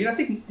certainly, and I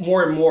think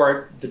more and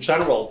more the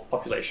general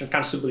population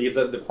comes to believe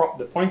that the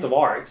point of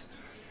art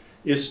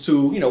is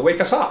to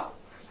wake us up,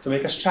 to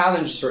make us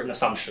challenge certain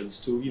assumptions,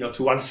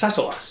 to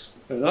unsettle us.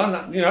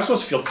 You're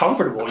supposed to feel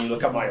comfortable when you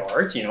look at my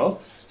art,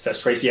 says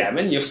Tracy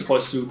Emin. You're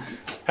supposed to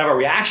have a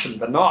reaction,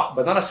 but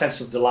not a sense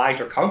of delight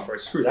or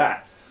comfort. Screw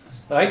that.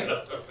 Right?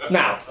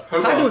 Now,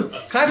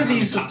 how do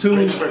these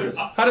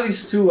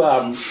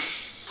two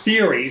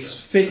theories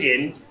fit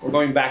in? We're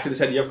going back to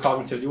this idea of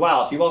cognitive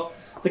duality. Well,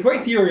 the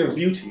great theory of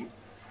beauty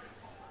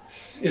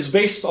is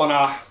based on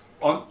a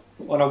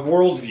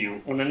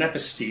worldview, on an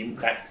episteme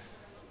that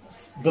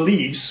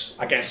believes,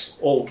 against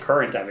all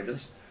current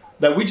evidence,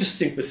 that we just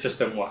think with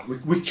system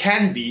one. We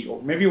can be,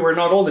 or maybe we're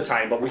not all the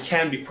time, but we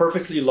can be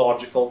perfectly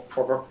logical,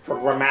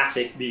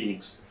 programmatic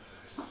beings.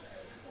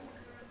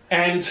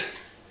 And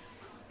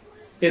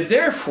it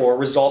therefore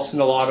results in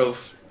a lot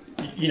of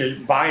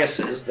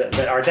biases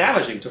that are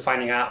damaging to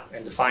finding out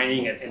and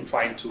defining and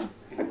trying to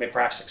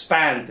perhaps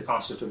expand the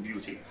concept of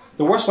beauty.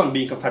 The worst one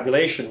being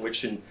confabulation,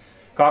 which in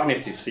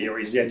cognitive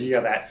theory is the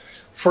idea that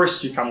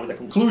first you come with a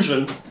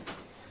conclusion.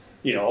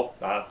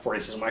 For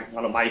instance,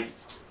 one of my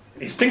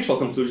instinctual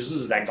conclusions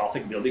is that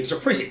Gothic buildings are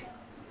pretty,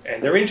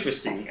 and they're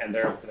interesting, and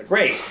they're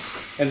great.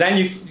 And then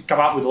you come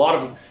up with a lot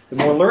of, the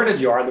more learned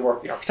you are, the more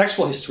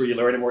architectural history you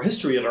learn, the more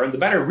history you learn, the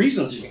better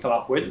reasons you can come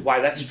up with why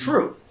that's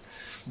true.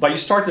 But you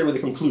start there with a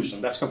conclusion.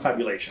 That's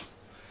confabulation.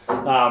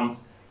 The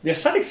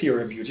aesthetic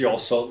theory of beauty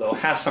also, though,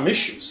 has some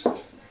issues.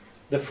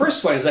 The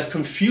first one is that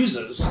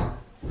confuses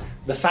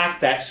the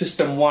fact that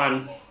system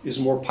one is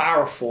more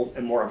powerful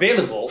and more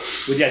available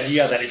with the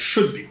idea that it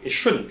should be. It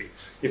shouldn't be.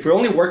 If we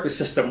only worked with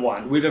system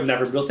one, we'd have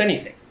never built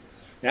anything.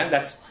 Yeah,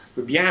 that's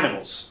would be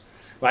animals,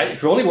 right?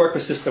 If you only work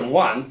with system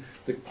 1,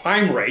 the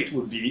crime rate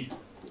would be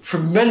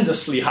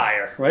tremendously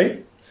higher,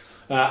 right?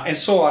 And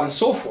so on and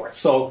so forth.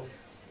 So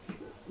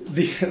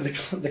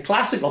the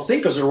classical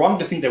thinkers are wrong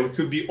to think that we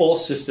could be all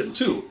system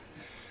 2.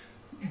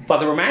 But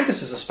the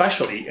romanticists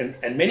especially,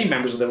 and many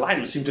members of the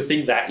Enlightenment seem to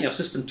think that,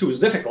 system 2 is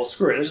difficult,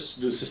 screw it, let's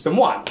just do system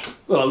 1.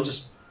 Well, we'll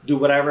just do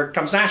whatever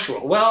comes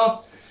natural.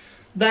 Well,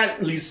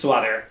 that leads to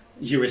other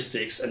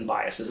heuristics and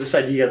biases. This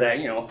idea that,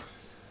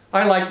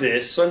 I like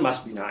this, so it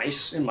must be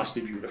nice, it must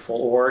be beautiful,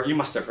 or you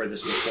must have heard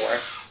this before.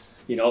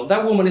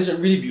 That woman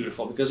isn't really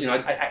beautiful because,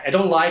 I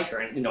don't like her,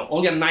 and,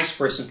 only a nice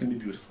person can be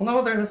beautiful.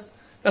 No,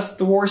 that's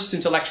the worst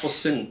intellectual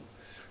sin,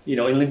 in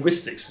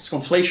linguistics. It's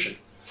conflation.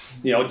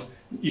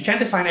 You can't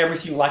define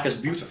everything you like as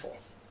beautiful,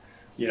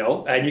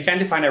 and you can't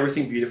define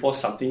everything beautiful as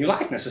something you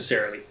like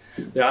necessarily.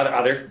 There are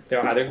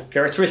other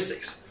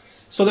characteristics.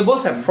 So they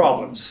both have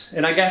problems,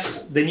 and I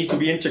guess they need to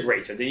be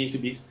integrated. There needs to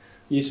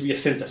be a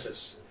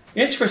synthesis.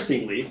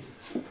 Interestingly,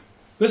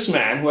 this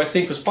man, who I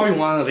think was probably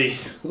one of the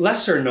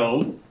lesser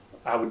known,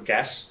 I would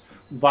guess,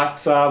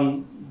 but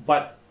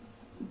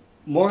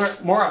more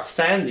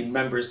outstanding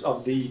members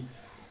of the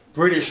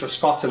British or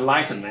Scots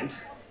Enlightenment,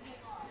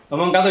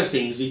 among other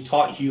things, he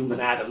taught Hume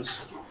and Adams,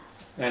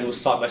 and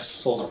was taught by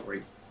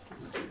Salisbury.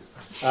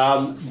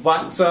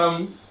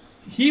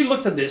 He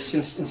looked at this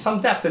in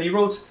some depth, and he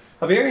wrote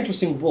a very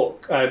interesting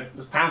book, a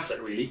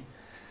pamphlet really,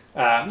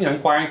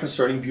 inquiring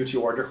concerning beauty,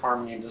 order,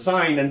 harmony, and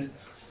design. And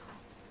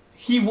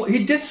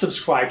he did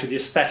subscribe to the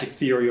aesthetic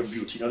theory of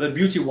beauty. That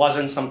beauty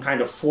wasn't some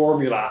kind of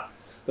formula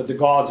that the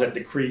gods had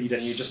decreed,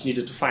 and you just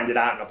needed to find it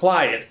out and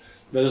apply it.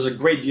 There's a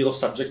great deal of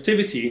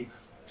subjectivity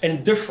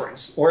and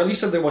difference, or at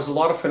least that there was a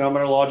lot of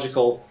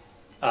phenomenological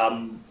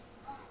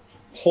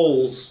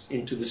holes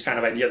into this kind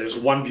of idea. There's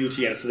one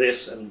beauty and it's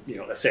this, and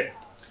that's it.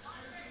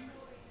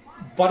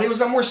 But it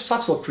was a more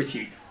subtle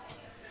critique.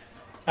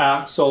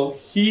 So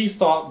he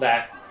thought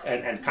that,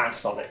 and Kant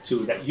thought that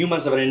too, that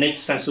humans have an innate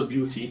sense of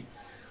beauty,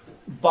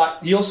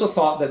 but he also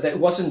thought that it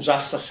wasn't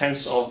just a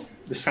sense of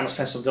this kind of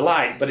sense of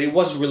delight, but it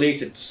was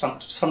related to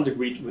some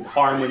degree with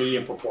harmony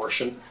and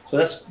proportion. So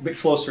that's a bit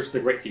closer to the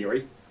great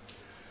theory.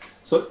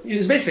 So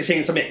he's basically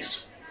saying it's a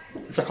mix.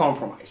 It's a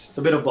compromise. It's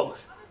a bit of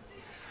both.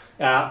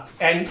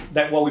 And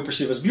that what we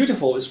perceive as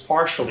beautiful is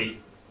partially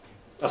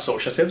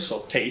associative,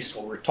 so taste,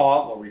 what we're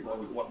taught,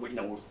 what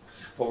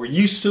we're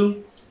used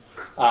to.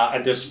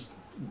 And there's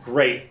a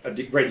great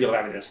deal of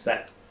evidence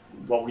that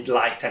what we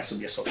like tends to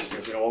be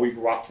associative. What we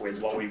grew up with,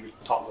 what we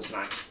thought was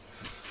nice.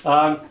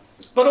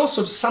 But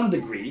also to some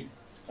degree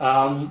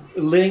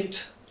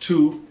linked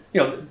to,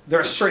 there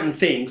are certain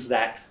things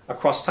that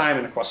across time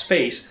and across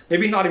space,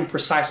 maybe not in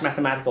precise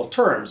mathematical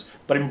terms,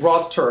 but in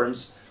broad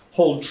terms,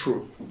 hold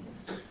true,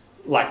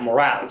 like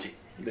morality.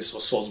 This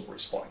was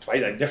Salisbury's point,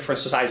 right? Like different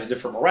societies have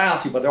different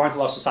morality, but there aren't a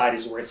lot of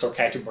societies where it's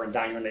okay to burn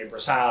down your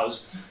neighbor's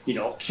house,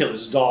 kill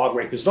his dog,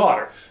 rape his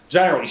daughter.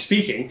 Generally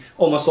speaking,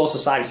 almost all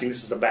societies think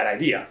this is a bad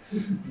idea.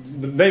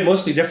 They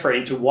mostly differ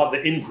into what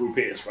the in-group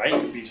is, right? It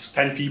could be just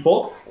 10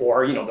 people,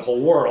 or the whole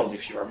world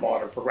if you're a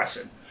modern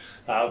progressive.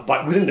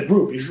 But within the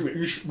group, you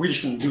really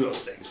shouldn't do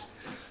those things.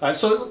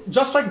 So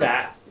just like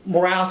that,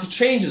 morality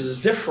changes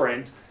is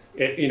different,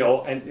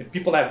 and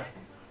people have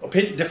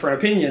different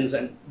opinions,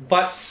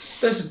 but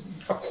there's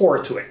a core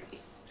to it.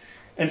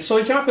 And so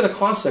he came up with a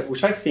concept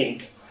which I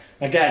think,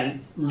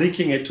 again,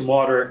 linking it to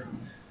modern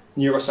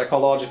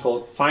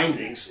neuropsychological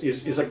findings,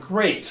 is a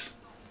great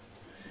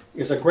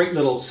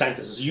little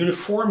sentence. It's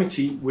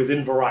uniformity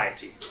within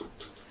variety.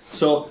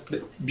 So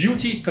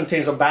beauty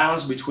contains a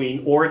balance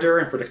between order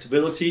and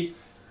predictability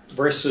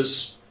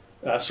versus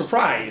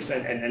surprise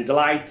and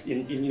delight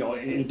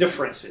in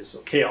differences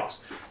or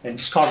chaos, and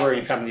discovery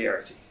and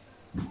familiarity.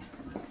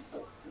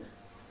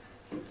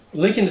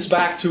 Linking this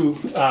back to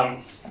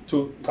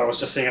what I was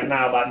just saying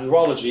now about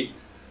neurology,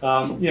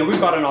 we've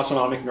got an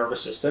autonomic nervous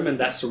system, and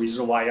that's the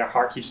reason why our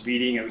heart keeps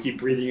beating and we keep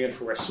breathing in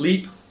if we're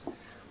asleep,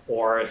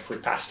 or if we're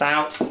passed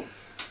out,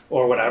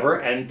 or whatever.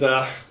 And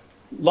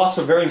lots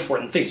of very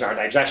important things, our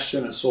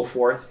digestion and so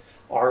forth,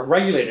 are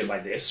regulated by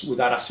this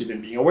without us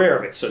even being aware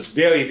of it. So it's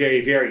very,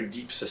 very, very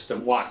deep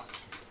system 1. In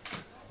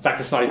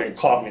fact, it's not even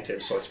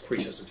cognitive, so it's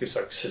pre-system, it's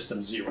like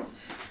system 0.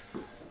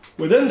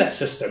 Within that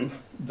system,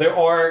 there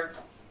are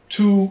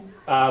 2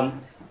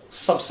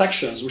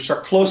 subsections which are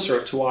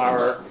closer to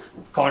our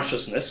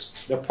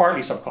consciousness. They're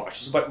partly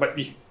subconscious, but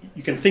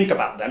you can think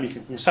about them, you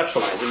can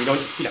conceptualize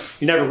them.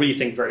 You never really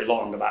think very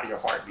long about your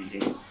heart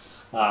beating,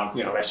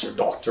 unless your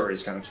doctor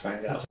is kind of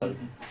trying it out.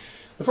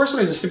 The first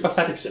one is the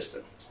sympathetic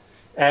system.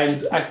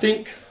 And I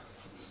think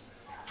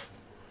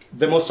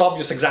the most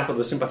obvious example of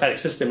the sympathetic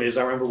system is,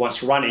 I remember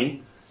once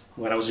running,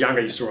 when I was young I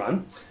used to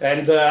run,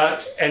 and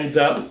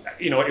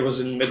it was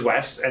in the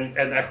Midwest, and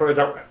I heard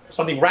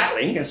something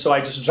rattling, and so I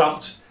just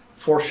jumped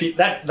 4 feet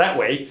that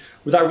way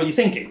without really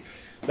thinking.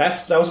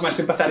 That was my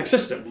sympathetic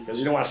system, because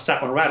you don't want to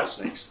step on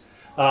rattlesnakes.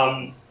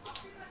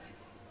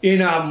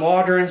 In a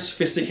modern,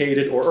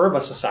 sophisticated, or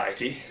urban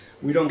society,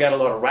 we don't get a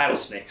lot of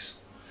rattlesnakes.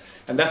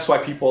 And that's why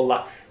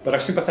but our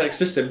sympathetic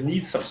system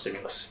needs some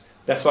stimulus.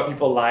 That's why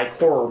people like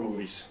horror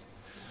movies,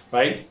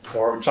 right?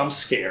 Or jump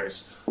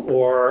scares,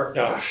 or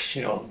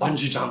you know,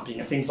 bungee jumping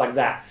and things like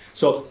that.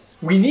 So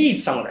we need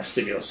some of that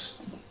stimulus,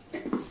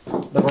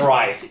 the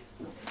variety,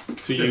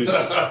 to use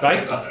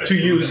right? To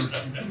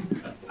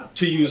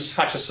use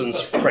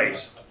Hutcheson's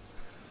phrase.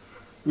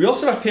 We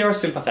also have a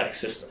parasympathetic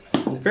system.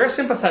 And the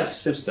parasympathetic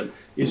system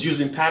is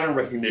using pattern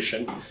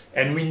recognition,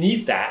 and we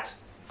need that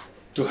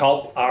to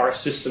help our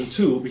system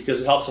too,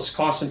 because it helps us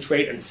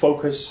concentrate and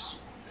focus,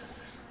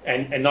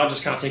 and not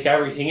just kind of take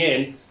everything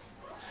in,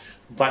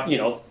 but you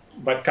know,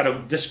 but kind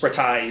of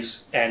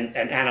discretize and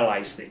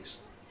analyze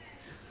things.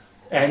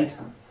 And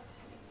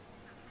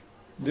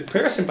the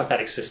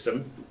parasympathetic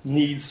system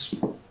needs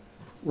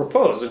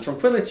repose and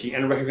tranquility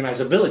and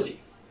recognizability,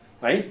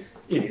 right?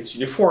 It needs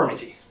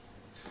uniformity.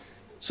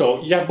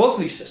 So you have both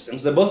of these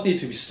systems. They both need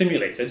to be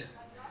stimulated,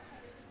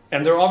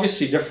 and there are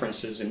obviously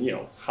differences in, you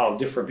know, how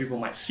different people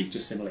might seek to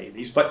stimulate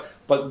these, but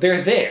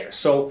they're there.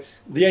 So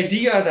the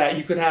idea that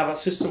you could have a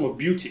system of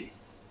beauty,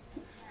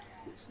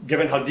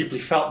 given how deeply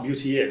felt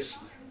beauty is,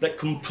 that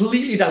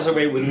completely does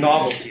away with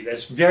novelty,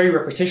 that's very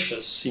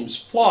repetitious, seems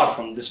flawed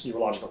from this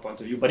neurological point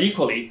of view, but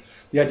equally,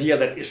 the idea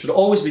that it should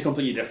always be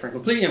completely different,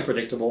 completely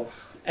unpredictable,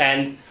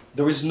 and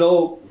there is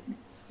no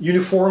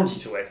uniformity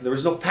to it, there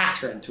is no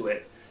pattern to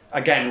it,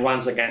 again,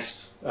 runs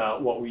against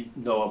what we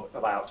know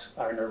about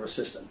our nervous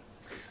system.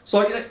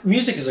 So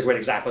music is a great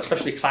example,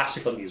 especially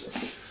classical music.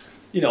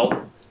 You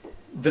know,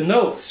 the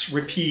notes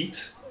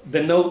repeat,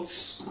 the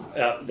notes,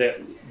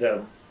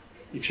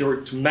 if you were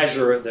to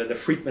measure the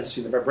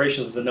frequency, the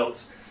vibrations of the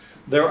notes,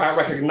 they are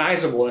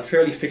recognizable in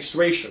fairly fixed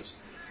ratios.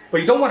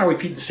 But you don't want to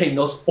repeat the same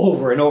notes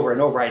over and over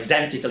and over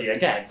identically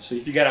again. So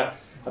if you get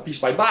a piece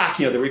by Bach,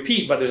 you know, they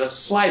repeat, but there's a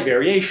slight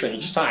variation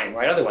each time,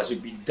 right? Otherwise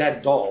it'd be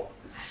dead dull.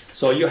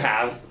 So you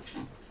have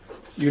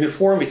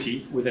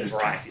uniformity within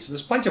variety. So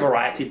there's plenty of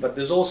variety, but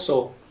there's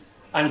also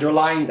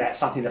underlying that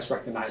something that's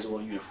recognizable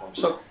and uniform.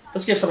 So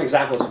let's give some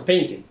examples of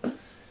painting.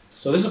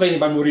 So this is a painting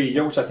by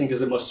Murillo, which I think is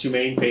the most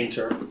humane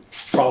painter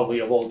probably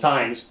of all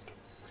times.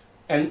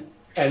 And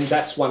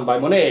that's one by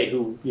Monet,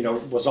 who, you know,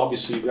 was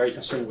obviously very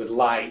concerned with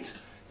light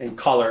and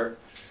color,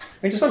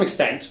 and to some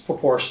extent,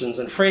 proportions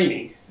and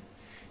framing.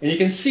 And you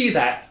can see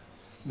that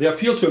they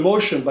appeal to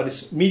emotion, but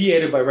it's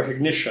mediated by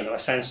recognition, a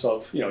sense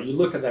of, you know, you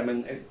look at them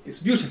and it's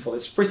beautiful,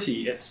 it's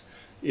pretty, it's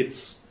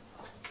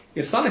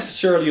not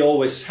necessarily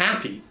always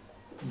happy,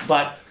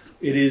 but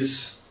it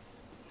is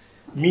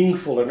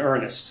meaningful and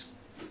earnest.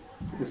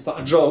 It's not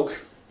a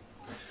joke,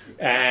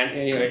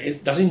 and you know,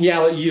 it doesn't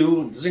yell at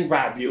you, it doesn't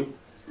grab you.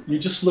 You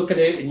just look at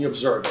it and you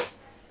observe it.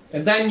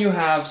 And then you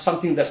have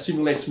something that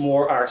stimulates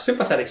more our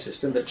sympathetic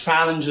system, that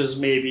challenges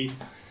maybe,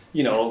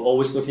 you know,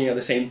 always looking at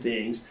the same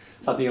things,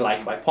 something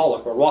like by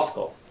Pollock or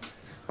Rothko.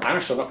 I'm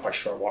actually not quite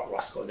sure what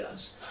Rothko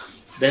does.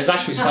 There's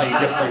actually slightly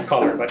different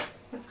color, but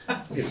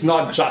it's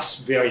not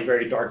just very,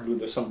 very dark blue,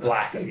 there's some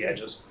black at the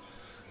edges.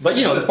 But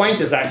you know, the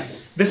point is that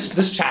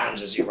this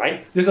challenges you,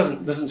 right? This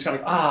doesn't kind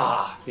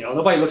of, you know,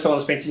 nobody looks at one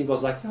of those paintings and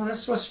goes like, oh,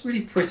 this was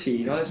really pretty,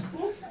 you know,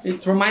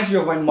 it reminds me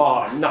of my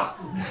mom. No.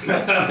 You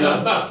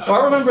know?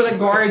 Or I remember that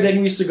garden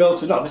we used to go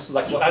to. No, this is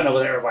like, well, I don't know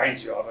what it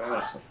reminds you of. I don't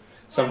know,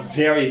 some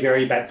very,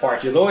 very bad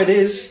party, although it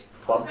is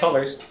club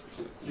colors.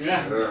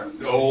 Yeah.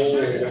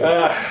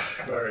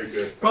 Very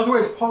good. By the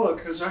way,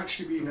 Pollock has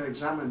actually been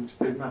examined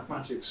in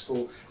mathematics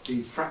for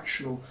the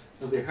fractional,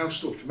 the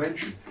Hausdorff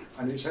dimension,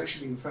 and it's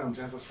actually been found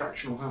to have a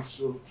fractional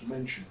Hausdorff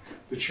dimension.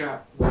 The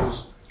chap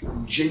was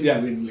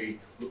genuinely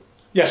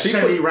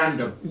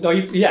semi-random. No,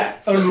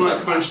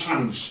 unlike most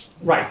humans.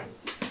 Right.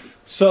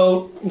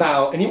 So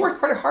now, and he worked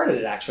quite hard at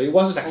it actually. It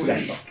wasn't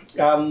accidental.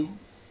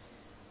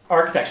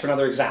 Architecture,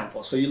 another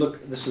example. So you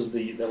look. This is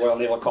the Royal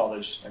Naval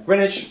College at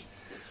Greenwich.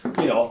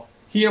 You know.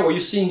 Here, what you're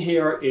seeing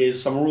here is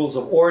some rules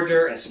of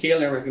order and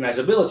scale and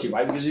recognizability,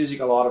 right? Because you're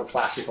using a lot of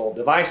classical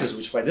devices,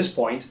 which by this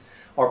point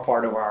are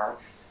part of our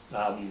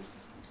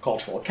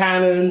cultural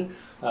canon.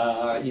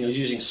 You know,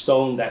 using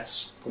stone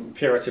that's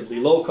comparatively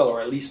local,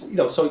 or at least, you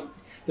know, so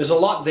there's a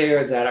lot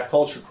there that a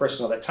cultured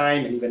person of that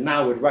time and even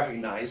now would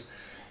recognize.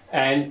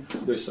 And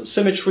there's some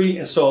symmetry,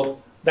 and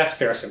so that's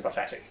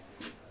parasympathetic.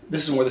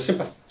 This is where the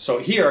sympath. So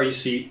here you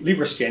see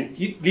Libeskind.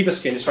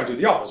 Libeskind is trying to do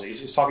the opposite.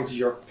 He's talking to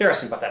your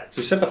parasympathetic,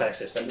 to sympathetic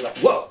system. You're like,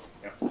 whoa,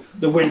 you know,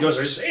 the windows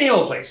are just any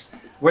old place.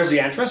 Where's the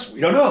entrance? We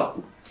don't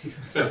know.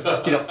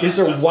 You know, is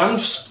there one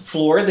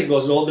floor that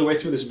goes all the way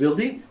through this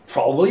building?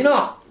 Probably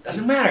not.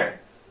 Doesn't matter.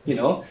 You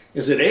know,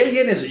 is it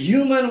alien? Is it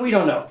human? We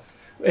don't know.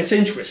 It's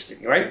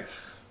interesting, right?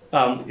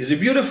 Is it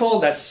beautiful?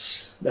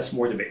 That's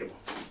more debatable.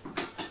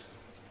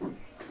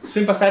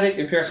 Sympathetic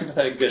and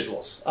parasympathetic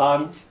visuals.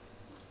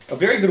 A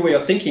very good way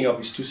of thinking of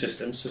these two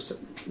systems,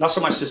 not so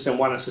much system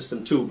 1 and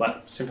system 2,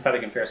 but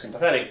sympathetic and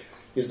parasympathetic,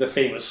 is the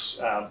famous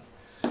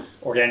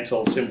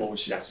Oriental symbol,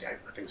 which is, I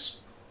think is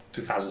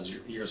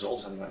 2,000 years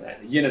old, something like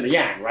that. The yin and the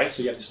yang, right?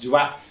 So you have this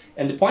duality.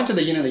 And the point of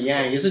the yin and the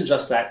yang isn't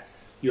just that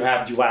you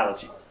have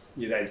duality.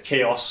 You have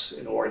chaos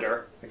and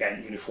order,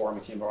 again,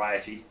 uniformity and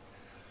variety.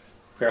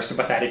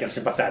 Parasympathetic and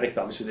sympathetic,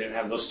 obviously they didn't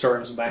have those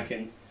terms back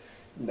in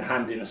the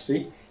Han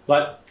Dynasty.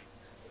 But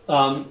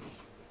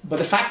but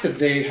the fact that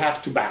they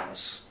have to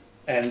balance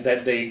and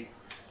that they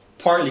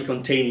partly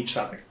contain each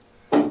other,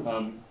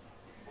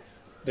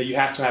 that you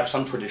have to have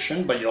some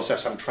tradition, but you also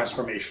have some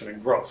transformation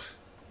and growth.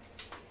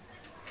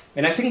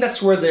 And I think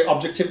that's where the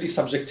objectivity,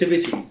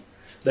 subjectivity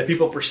that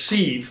people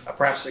perceive,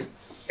 perhaps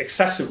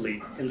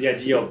excessively, in the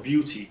idea of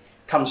beauty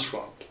comes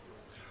from.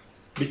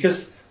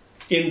 Because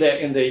in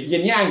the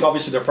yin-yang,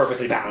 obviously they're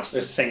perfectly balanced.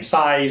 They're the same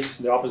size,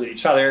 they're opposite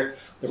each other,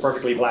 they're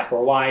perfectly black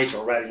or white,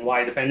 or red and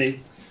white,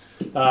 depending.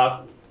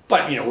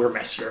 But, you know, we're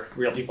messier.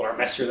 Real people are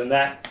messier than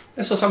that.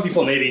 And so some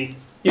people maybe,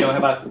 you know,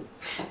 have a,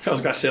 I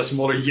was going to say a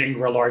smaller yin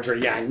or a larger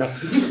yang. No.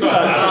 You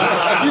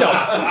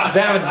know,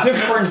 they have a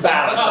different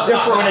balance, a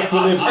different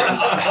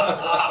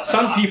equilibrium.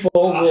 Some people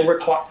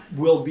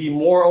will be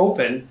more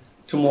open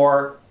to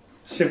more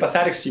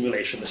sympathetic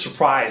stimulation, the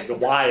surprise, the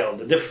wild,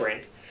 the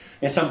different.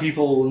 And some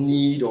people will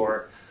need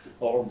or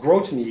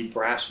grow to need,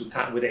 perhaps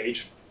with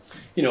age,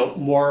 you know,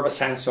 more of a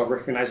sense of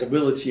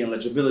recognizability and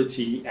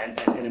legibility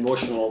and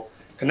emotional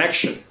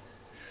connection.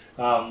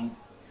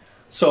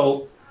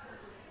 So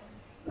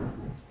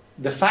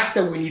the fact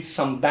that we need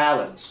some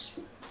balance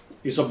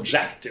is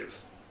objective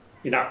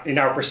in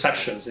our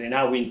perceptions and in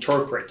how we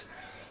interpret,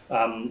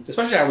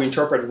 especially how we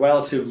interpret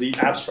relatively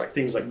abstract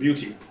things like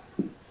beauty.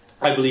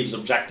 I believe is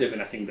objective,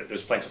 and I think that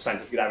there's plenty of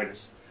scientific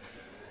evidence.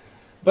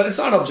 But it's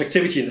not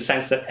objectivity in the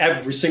sense that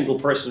every single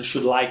person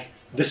should like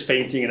this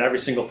painting and every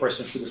single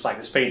person should dislike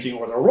this painting,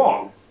 or they're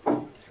wrong.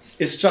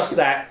 It's just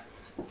that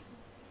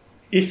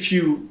if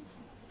you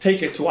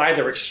take it to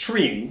either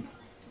extreme,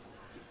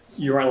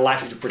 you're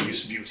unlikely to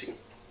produce beauty.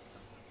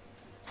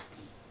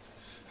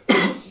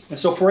 And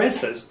so, for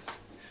instance,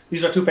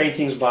 these are two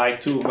paintings by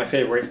two of my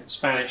favorite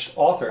Spanish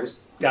authors,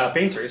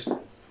 painters.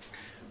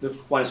 The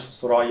one is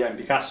Sorolla and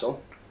Picasso.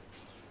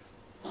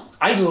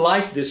 I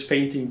like this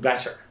painting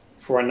better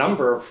for a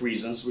number of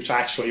reasons, which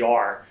actually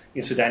are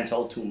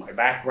incidental to my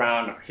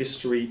background, our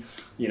history,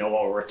 you know,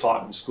 what we were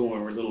taught in school when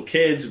we were little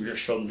kids. We were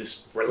shown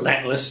this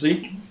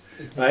relentlessly,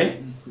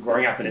 right?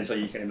 Growing up in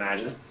Italy, you can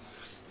imagine.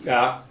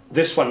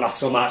 This one, not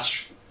so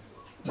much.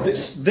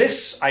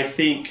 This, I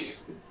think,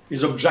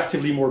 is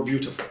objectively more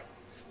beautiful.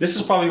 This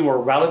is probably more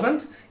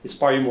relevant. It's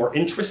probably more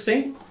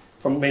interesting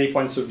from many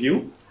points of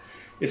view.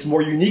 It's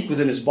more unique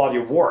within his body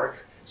of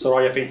work.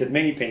 Sorolla painted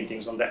many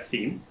paintings on that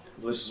theme.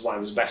 This is one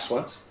of his best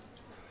ones.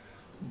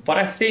 But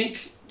I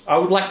think I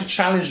would like to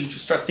challenge you to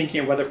start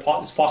thinking of whether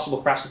it's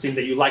possible perhaps to think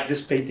that you like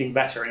this painting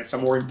better, and it's a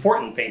more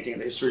important painting in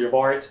the history of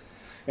art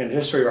and the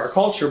history of our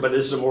culture, but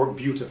this is a more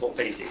beautiful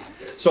painting.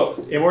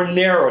 So a more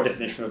narrow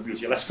definition of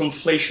beauty, a less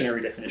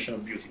conflationary definition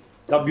of beauty.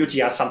 Not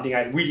beauty as something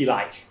I really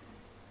like,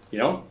 you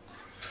know?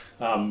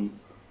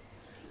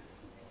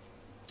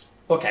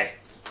 Okay.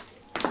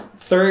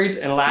 Third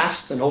and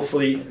last, and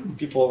hopefully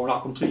people will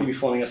not completely be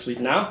falling asleep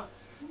now.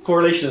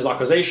 Correlation is not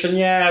causation,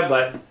 yeah,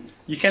 but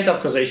you can't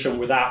have causation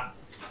without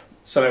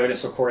some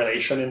evidence of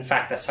correlation. In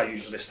fact, that's how you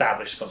usually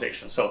establish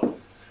causation. So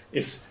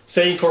it's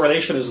saying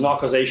correlation is not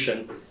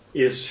causation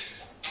is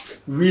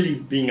really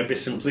being a bit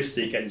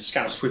simplistic and just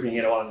kind of sweeping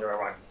it all under a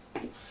rug.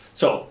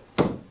 So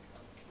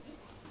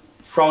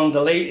from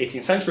the late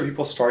 18th century,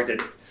 people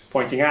started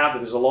pointing out that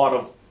there's a lot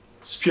of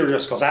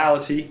spurious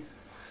causality.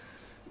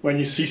 When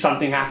you see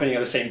something happening at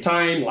the same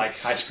time,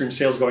 like ice cream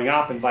sales going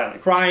up and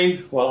violent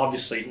crime, well,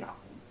 obviously, no.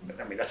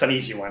 I mean, that's an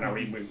easy one.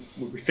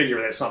 We figure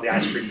that it's not the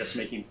ice cream that's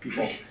making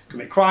people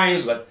commit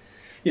crimes, but,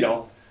 you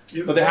know,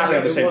 but they happen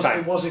at the same time.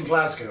 It was in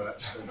Glasgow,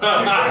 actually.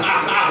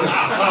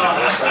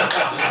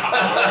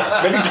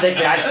 Maybe if you take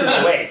the ice cream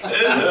away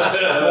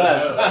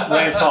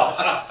when it's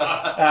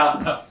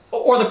hot.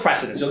 Or the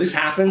precedence. So this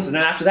happens, and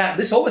then after that,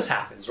 this always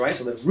happens, right?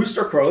 So the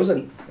rooster crows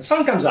and the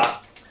sun comes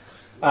up.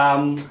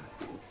 And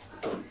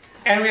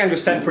we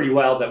understand pretty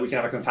well that we can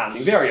have a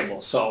confounding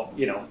variable. So,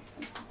 you know,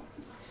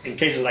 in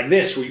cases like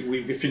this,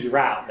 we figure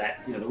out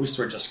that, you know, the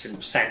rooster just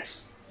can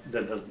sense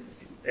the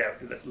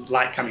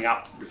light coming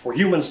up before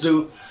humans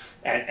do.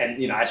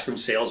 And you know, ice cream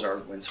sales are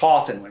when it's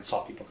hot, and when it's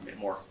hot, people commit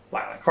more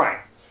violent crime.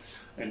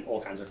 And all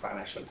kinds of crime,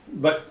 actually.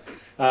 But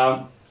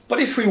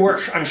if we were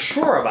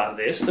unsure about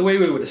this, the way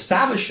we would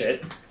establish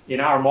it in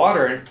our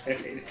modern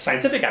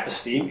scientific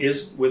episteme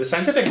is with a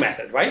scientific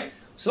method, right?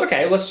 So,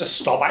 okay, let's just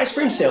stop ice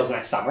cream sales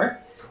next summer.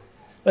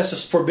 Let's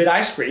just forbid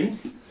ice cream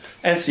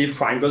and see if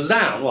crime goes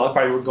down. Well, it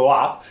probably would go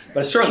up,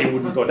 but it certainly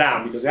wouldn't go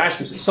down because the ice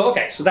cream sales. So,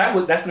 okay, so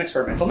that's an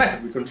experimental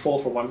method. We control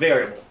for one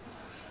variable.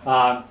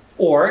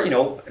 Or, you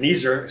know, an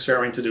easier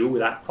experiment to do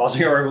without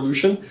causing a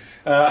revolution.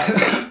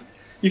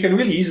 You can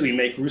really easily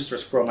make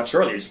roosters crow much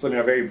earlier. Just put in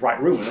a very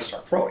bright room and they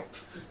start crowing,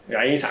 you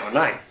know, any time of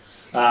night.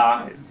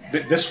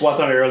 This was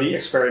an early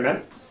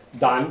experiment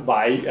done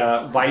by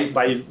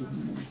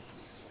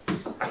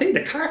I think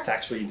Descartes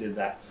actually did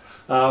that.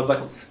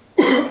 But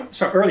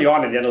so early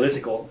on in the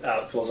analytical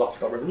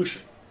philosophical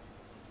revolution.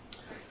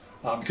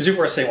 Because people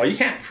were saying, well, you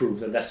can't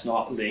prove that that's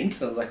not linked.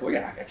 And I was like, well,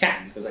 yeah, I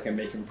can, because I can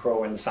make him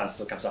crow and the sun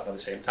still comes up at the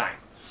same time.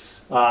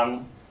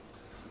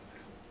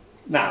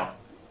 Now,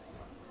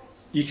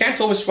 you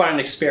can't always run an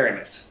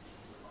experiment,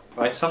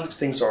 right? Some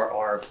things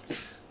are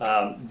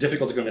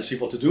difficult to convince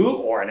people to do,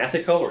 or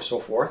unethical, or so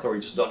forth, or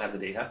you just don't have the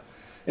data.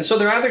 And so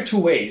there are either two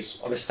ways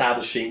of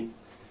establishing,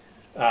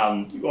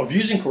 of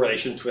using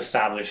correlation to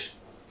establish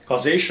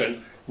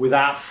causation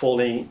without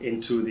falling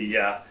into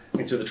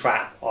the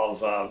trap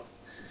of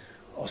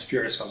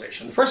spurious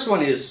causation. The first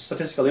one is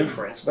statistical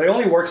inference, but it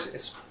only works,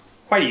 it's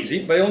quite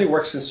easy, but it only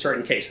works in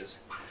certain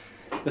cases.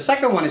 The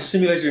second one is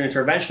simulated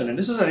intervention, and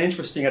this is an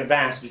interesting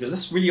advance because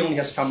this really only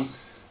has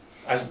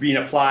been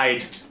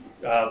applied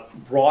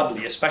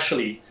broadly,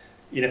 especially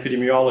in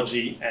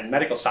epidemiology and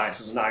medical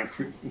sciences, now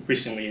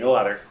increasingly in all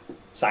other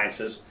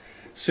sciences,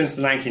 since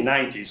the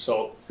 1990s.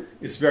 So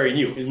it's very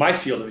new. In my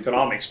field of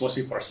economics, most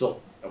people are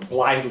still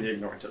blithely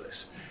ignorant of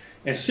this.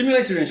 And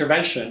simulated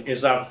intervention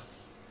is a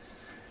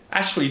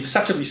actually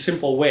deceptively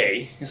simple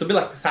way. It's a bit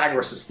like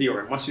Pythagoras'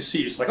 theorem. Once you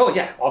see it, it's like, oh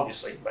yeah,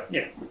 obviously, but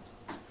you know,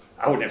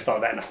 I wouldn't have thought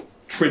of that in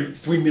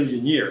 3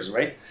 million years,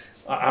 right?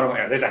 I don't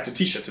know, they'd have to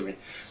teach it to me.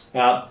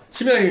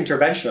 Simulated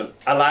intervention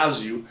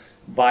allows you,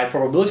 by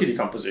probability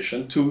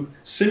decomposition, to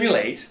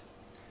simulate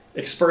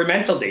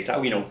experimental data.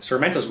 We know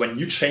experimental is when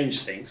you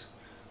change things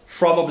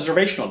from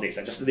observational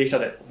data, just the data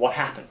that what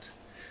happened.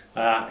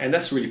 And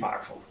that's really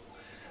powerful.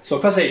 So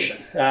causation.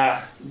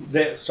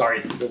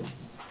 Sorry, the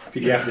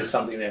PDF did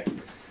something there.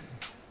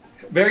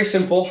 Very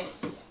simple.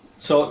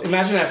 So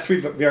imagine I have three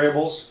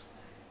variables: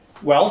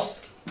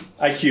 wealth,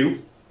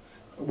 IQ,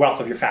 wealth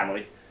of your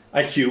family,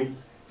 IQ,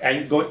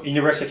 and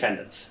university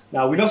attendance.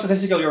 Now we know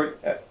statistically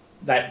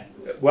that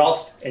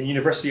wealth and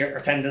university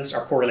attendance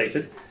are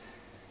correlated,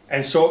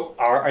 and so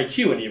are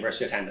IQ and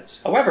university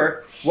attendance.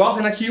 However, wealth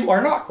and IQ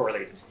are not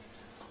correlated.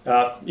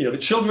 You know, the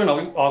children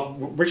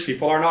of rich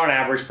people are not on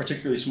average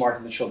particularly smarter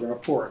than the children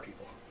of poorer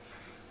people,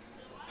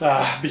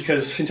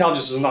 because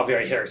intelligence is not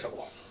very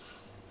heritable,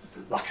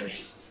 luckily.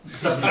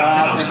 But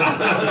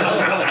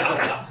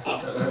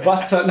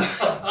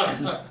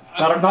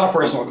not a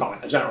personal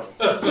comment, generally.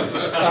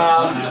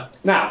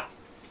 Now,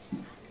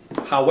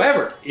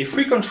 however, if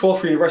we control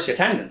for university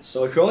attendance,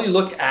 so if you only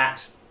look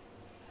at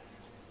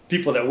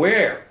people that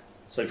wear,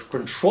 so if you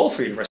control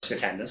for university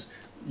attendance,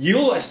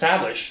 you'll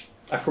establish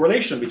a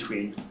correlation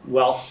between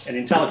wealth and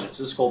intelligence.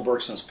 This is called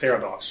Bergson's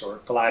paradox or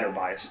collider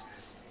bias.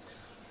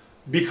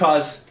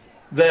 Because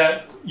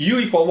the U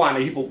equal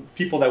 1,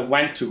 people that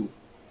went to,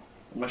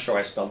 I'm not sure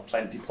I spelled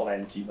plenty,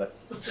 polenti, but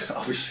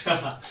obviously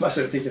I must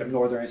have been thinking of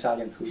Northern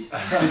Italian food.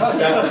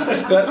 Must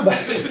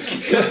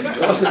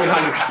have been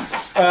hungry.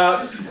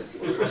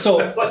 So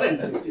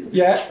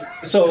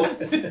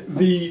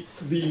the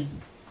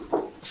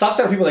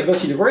subset of people that go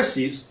to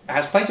universities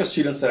has plenty of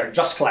students that are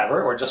just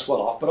clever or just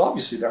well off, but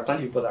obviously there are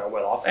plenty of people that are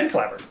well off and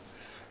clever.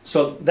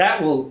 So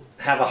that will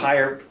have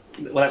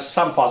will have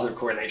some positive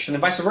correlation,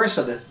 and vice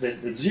versa.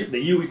 The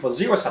U equals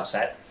 0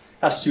 subset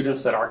has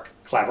students that are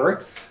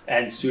clever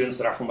and students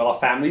that are from well-off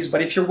families.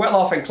 But if you're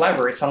well-off and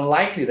clever, it's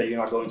unlikely that you're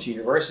not going to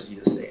university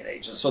this day and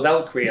age. And so that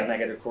will create a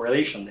negative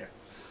correlation there.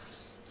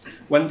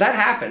 When that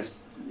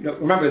happens, you know,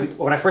 remember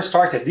when I first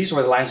started, these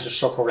were the lines that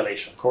show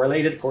correlation.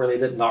 Correlated,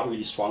 correlated, not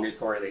really strongly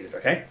correlated,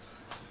 okay?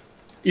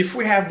 If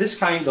we have this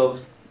kind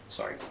of,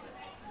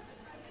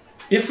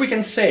 if we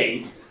can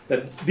say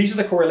that these are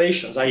the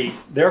correlations, i.e.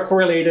 they're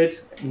correlated,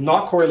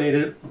 not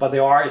correlated, but they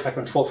are if I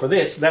control for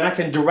this, then I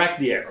can direct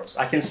the arrows.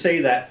 I can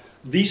say that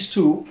these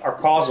two are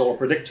causal or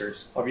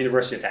predictors of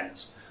university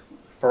attendance,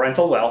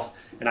 parental wealth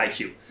and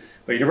IQ.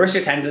 But university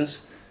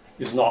attendance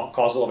is not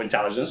causal of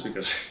intelligence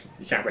because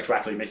you can't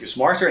retroactively make you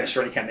smarter, and it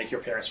certainly can't make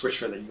your parents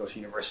richer that you go to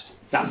university.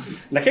 Now,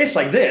 in a case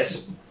like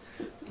this,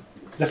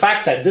 the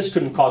fact that this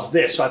couldn't cause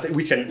this, so I think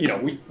we can, you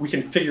know, we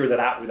can figure that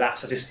out without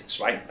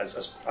statistics, right?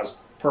 As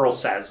Pearl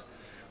says,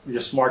 you're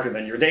smarter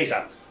than your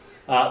data.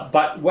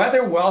 But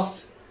whether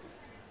wealth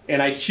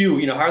and IQ,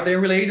 you know, are they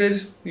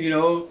related? You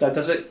know,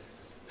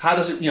 how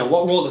does it, you know,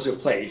 what role does it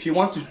play? If you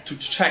want to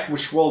check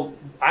which role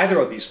either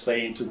of these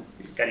play into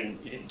getting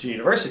into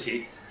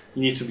university,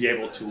 you need to be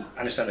able to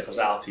understand the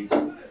causality.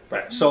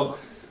 Right. So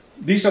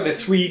these are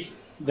the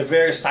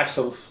various types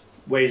of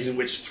ways in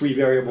which three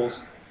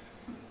variables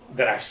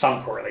that have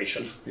some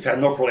correlation. If you have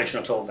no correlation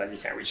at all, then you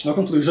can't reach no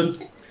conclusion.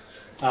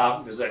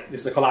 There's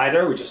the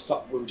collider we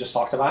just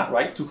talked about,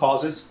 right? Two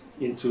causes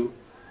into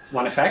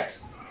one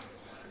effect.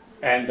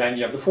 And then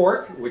you have the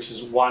fork, which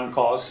is one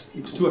cause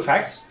into two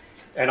effects.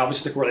 And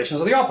obviously the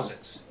correlations are the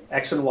opposite.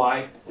 X and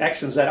Y,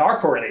 X and Z are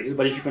correlated,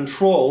 but if you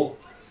control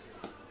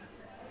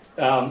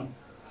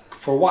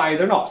for Y,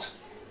 they're not.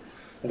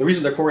 And the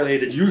reason they're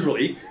correlated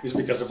usually is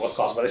because they're both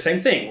caused by the same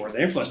thing, or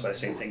they're influenced by the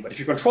same thing. But if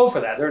you control for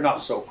that, they're not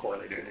so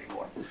correlated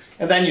anymore.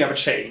 And then you have a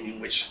chain in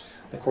which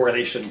the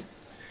correlation,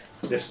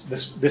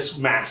 this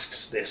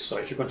masks this. So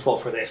if you control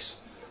for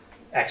this,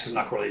 X is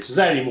not correlated to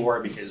Z anymore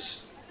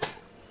because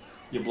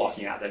you're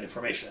blocking out that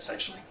information,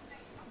 essentially.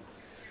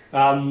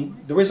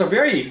 There was a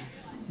very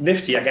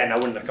nifty, again, I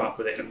wouldn't have come up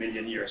with it in a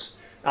million years,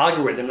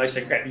 algorithm. They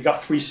say, great, you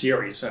got 3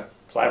 series.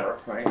 Clever,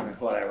 right?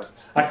 Whatever.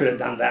 I could have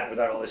done that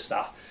without all this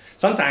stuff.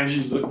 Sometimes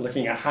you're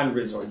looking at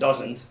hundreds or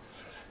dozens.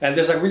 And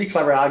there's a really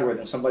clever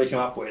algorithm somebody came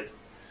up with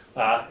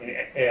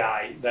in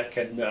AI that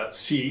can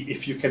see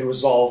if you can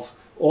resolve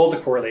all the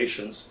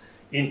correlations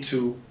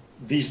into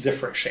these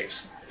different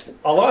shapes.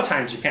 A lot of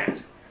times you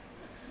can't,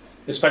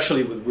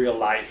 especially with real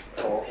life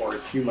or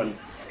human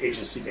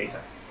agency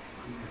data.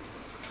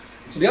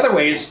 So the other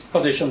way is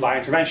causation by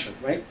intervention,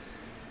 right?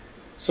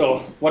 So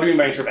what do we mean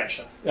by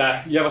intervention?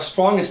 You have a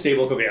strong and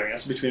stable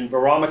covariance between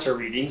barometer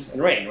readings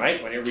and rain,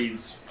 right? When it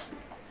reads,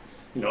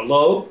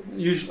 low,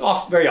 usually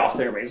very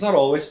often it rains, not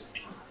always,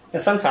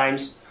 and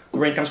sometimes the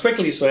rain comes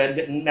quickly, so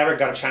it never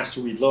got a chance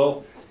to read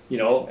low,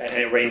 and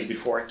it rains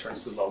before it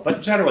turns to low.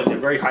 But generally, they're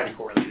very highly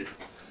correlated.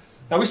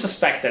 Now we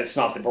suspect that it's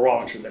not the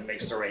barometer that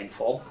makes the rain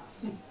fall.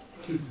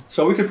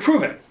 So we could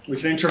prove it. We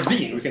can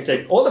intervene. We can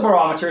take all the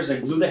barometers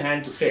and glue the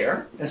hand to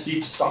fair and see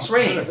if it stops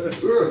raining.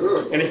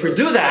 And if we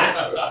do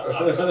that,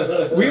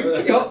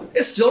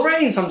 it still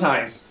rains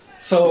sometimes.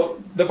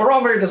 So the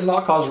barometer does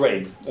not cause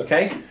rain,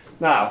 okay?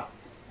 Now,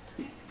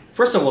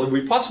 first of all, it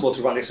would be possible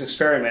to run this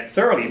experiment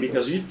thoroughly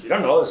because you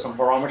don't know, there's some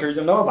barometer you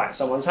don't know about in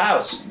someone's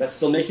house that's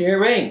still making it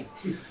rain,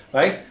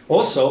 right?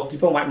 Also,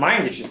 people might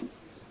mind if you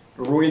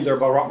ruin their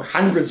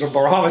hundreds of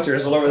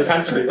barometers all over the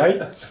country,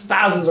 right?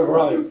 Thousands of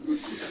barometers.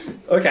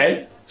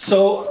 Okay,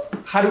 so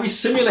how do we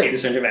simulate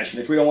this intervention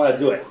if we don't want to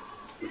do it?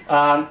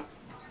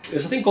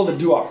 There's a thing called the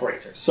do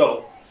operator.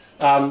 So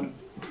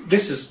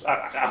this is,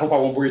 I hope I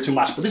won't bore you too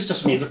much, but this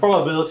just means the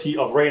probability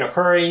of rain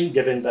occurring,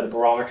 given that the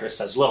barometer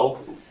says low,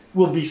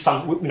 will be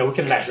some, we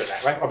can measure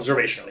that, right?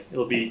 Observationally,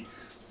 it'll be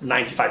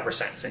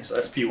 95%, say, so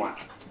that's P1.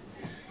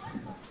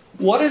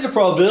 What is the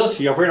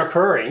probability of rain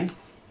occurring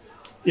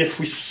if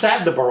we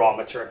set the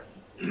barometer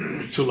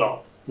too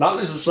low? Not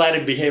just let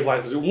it behave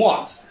like it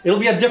wants. It'll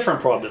be a different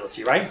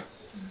probability, right?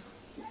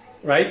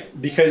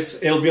 Right?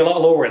 Because it'll be a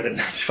lot lower than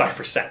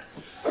 95%.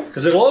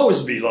 Because it'll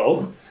always be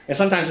low, and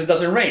sometimes it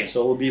doesn't rain,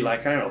 so it will be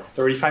like,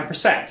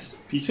 35%,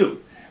 P2.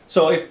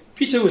 So if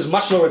P2 is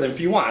much lower than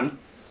P1,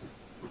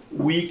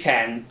 we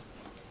can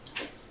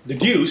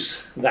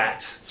deduce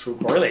that, through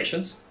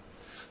correlations,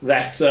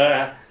 that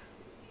the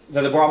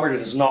barometer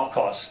does not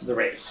cause the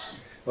rain,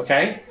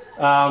 okay?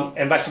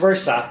 And vice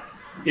versa,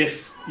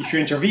 if you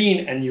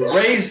intervene and you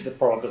raise the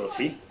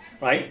probability,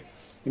 right?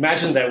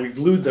 Imagine that we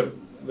glued the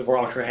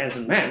barometer hands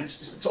and man,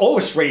 it's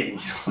always raining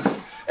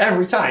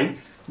every time,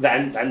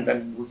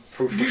 then we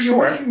prove for sure.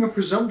 You're making a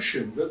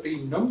presumption that the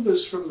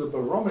numbers from the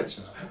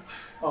barometer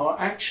are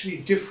actually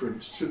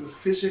different to the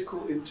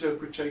physical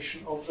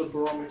interpretation of the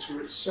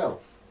barometer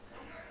itself.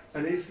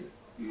 And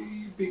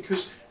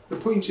because the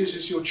point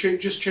is you're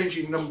just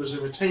changing numbers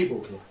in a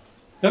table here.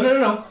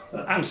 No.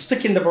 I'm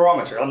sticking the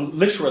barometer. I'm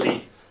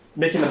literally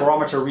making the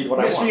barometer read what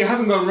I want. But you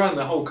haven't gone around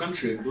the whole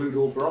country and glued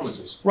all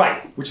barometers.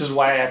 Right, which is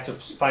why I have to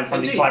find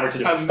something clever to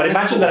do. But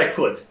imagine that I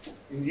could.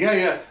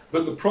 Yeah.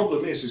 But the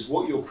problem is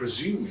what you're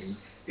presuming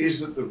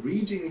is that the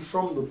reading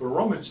from the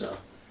barometer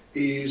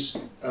is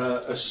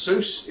the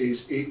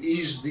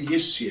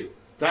issue.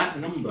 That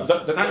number,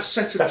 that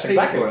set of that's tables.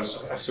 Exactly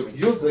what I'm assuming.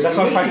 That's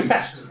what I'm trying to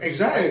test.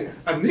 Exactly.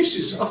 And this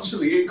is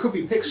utterly, it could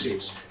be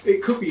pixies.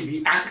 It could be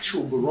the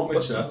actual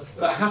barometer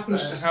that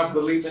happens to have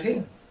the lever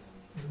here.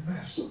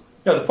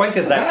 No, the point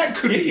is that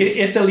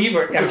if the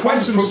lever, I'm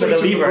trying to prove that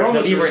the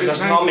lever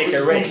does not make it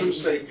rain.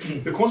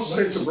 The quantum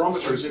state of the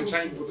barometer is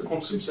entangled with the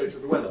quantum state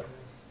of the weather.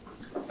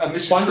 And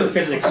this quantum is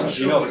physics, as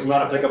you know, is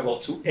not applicable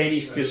to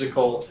any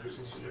physical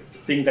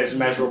thing that is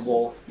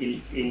measurable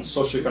in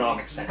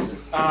socioeconomic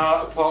senses.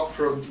 Apart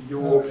from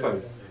your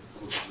phone.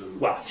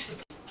 Well,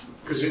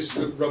 because it's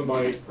run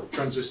by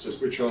transistors,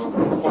 which are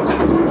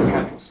quantum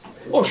mechanics.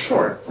 Oh,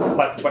 sure,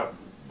 but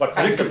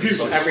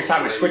computers. So every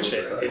time I switch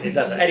it, it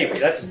does it. Anyway,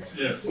 that's.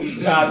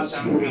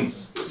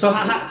 So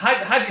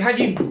how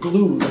do you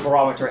glue the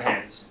barometer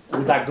hands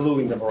without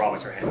gluing the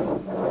barometer hands?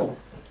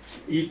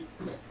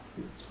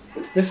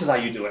 This is how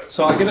you do it.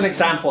 So I'll give an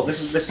example.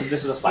 This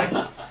is a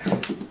slide.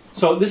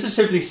 So this is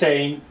simply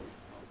saying,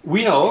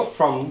 we know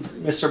from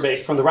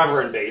from the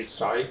Reverend Bayes,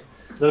 that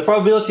the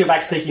probability of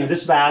X taking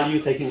this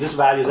value,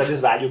 this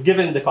value,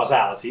 given the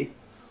causality,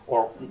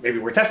 or maybe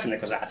we're testing the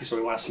causality, so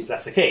we want to see if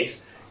that's the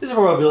case, is the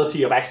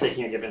probability of X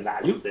taking a given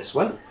value, this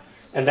one,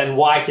 and then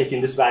Y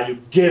taking this value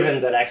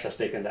given that X has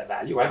taken that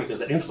value, right, because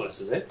that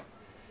influences it,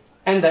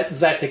 and that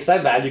Z takes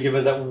that value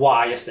given that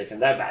Y has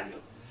taken that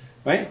value,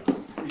 right?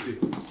 Easy.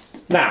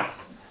 Now,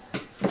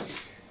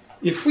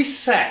 if we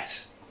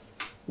set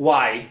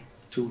Y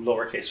to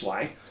lowercase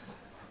y,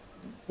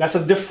 that's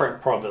a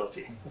different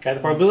probability. Okay, the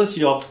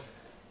probability of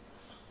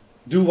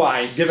do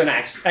y given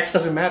x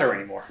doesn't matter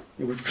anymore.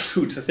 We've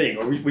glued the thing,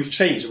 or we've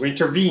changed, we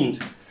intervened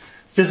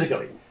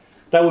physically.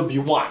 That would be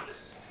 1.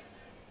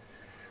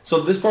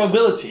 So this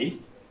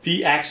probability,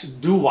 px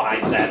do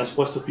yz as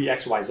opposed to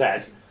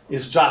pxyz,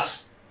 is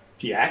just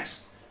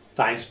px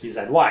times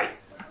pzy,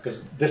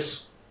 because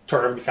this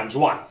term becomes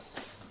 1.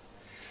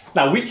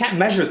 Now we can't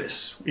measure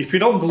this. If we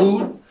don't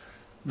glue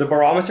the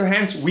barometer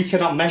hands, we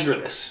cannot measure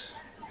this.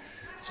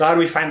 So how do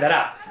we find that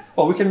out?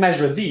 Well, we can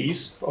measure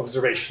these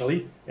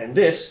observationally and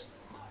this,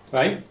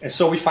 right? And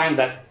so we find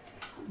that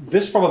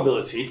this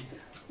probability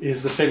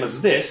is the same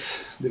as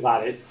this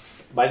divided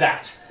by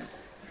that.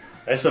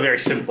 That's a very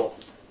simple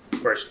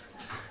version.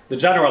 The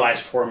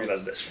generalized formula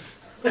is this one.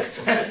 Colin,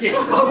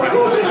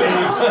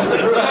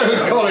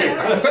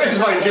 where's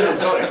my gin and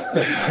tonic?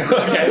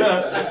 Okay.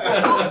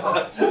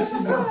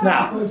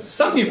 Now,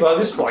 some people at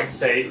this point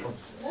say,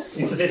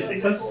 in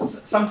statistics,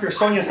 some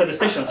Pearsonian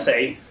statisticians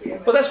say,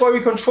 but that's why we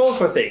control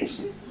for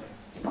things.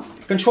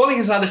 Controlling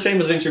is not the same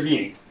as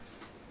intervening,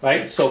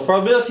 right? So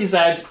probability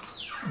Z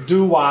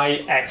do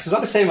Y X is not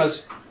the same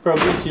as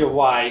probability of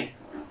Y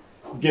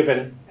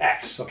given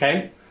X,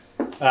 okay?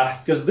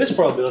 Because this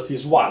probability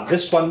is 1.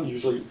 This one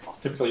usually,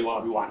 typically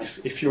want to be 1.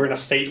 If you're in a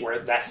state where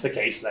that's the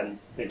case, then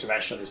the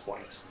intervention is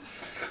pointless.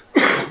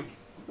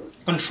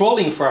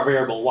 Controlling for a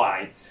variable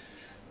Y,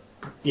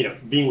 you know,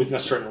 being within a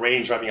certain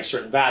range or having a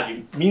certain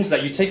value, means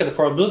that you take the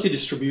probability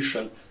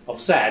distribution of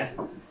Z,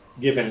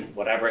 given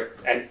whatever,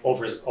 and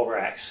over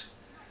X,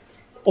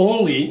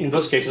 only in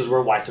those cases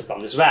where Y took on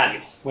this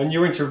value. When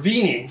you're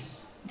intervening,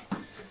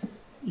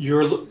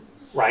 you're,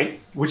 right,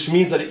 which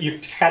means that you're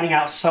cutting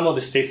out some of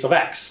the states of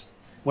X.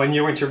 When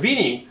you're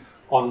intervening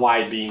on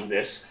Y being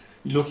this,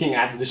 you're looking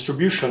at the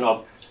distribution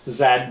of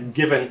Z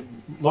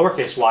given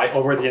lowercase y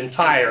over the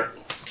entire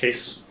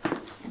case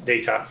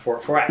data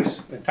for X,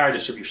 the entire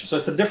distribution. So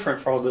it's a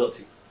different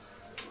probability.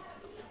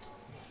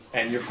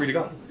 And you're free to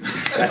go.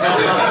 That's all.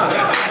 Those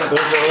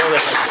are all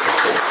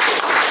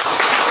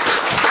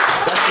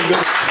that's a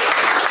good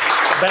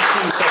best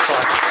thing so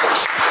far.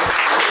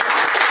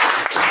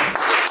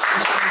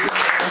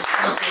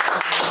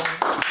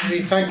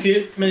 Thank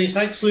you. Many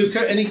thanks,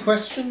 Luca. Any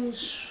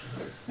questions?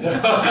 What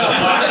was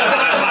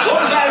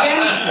that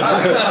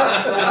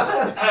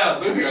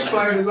again?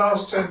 Explain the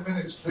last 10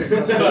 minutes, please.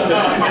 So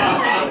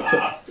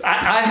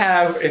I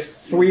have a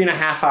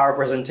 3.5-hour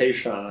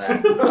presentation on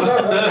that.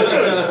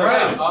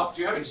 Right.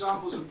 Do you have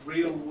examples of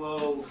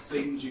real-world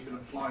things you can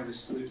apply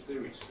this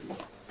theory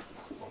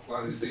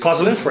to?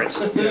 Causal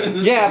inference.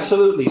 Yeah,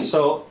 absolutely.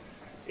 So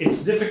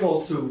it's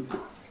difficult to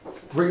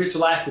bring it to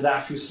life with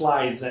that few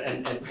slides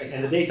and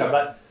the data,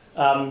 but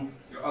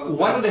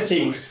one of the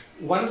things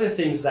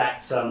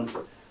that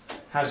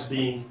has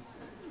been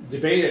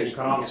debated in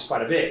economics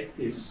quite a bit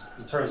is,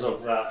 in terms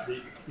of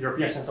the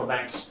European Central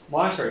Bank's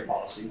monetary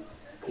policy,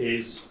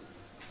 is,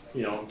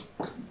 you know,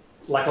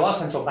 like a lot of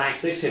central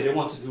banks, they say they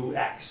want to do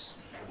X.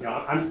 You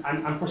know,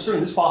 I'm pursuing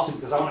this policy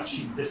because I want to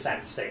achieve this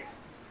end state.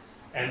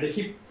 And they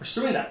keep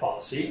pursuing that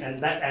policy,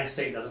 and that end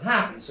state doesn't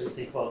happen. So you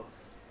think, well,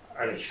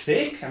 are they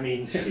thick? I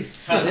mean, they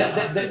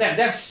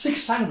have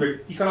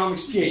 600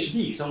 economics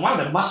PhDs, and one of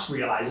them must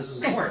realize this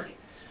isn't working,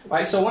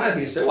 right? So one of the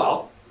things is,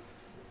 well,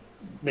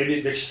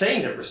 maybe they're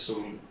saying they're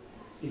pursuing,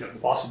 you know, the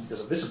policy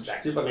because of this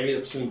objective, but maybe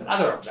they're pursuing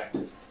another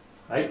objective,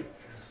 right?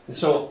 And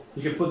so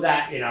you can put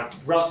that in a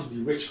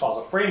relatively rich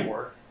causal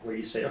framework where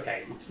you say,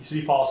 okay,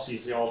 ECB policy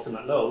is the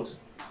ultimate node,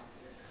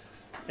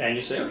 and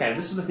you say, okay,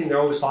 this is the thing they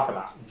always talk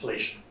about,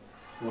 inflation.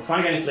 And we're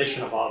trying to get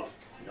inflation above,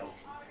 you know,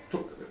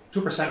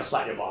 2% or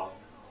slightly above.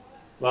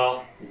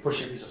 Well, you're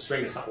pushing a piece of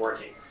string, it's not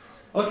working.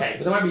 Okay,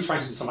 but they might be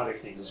trying to do some other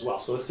things as well.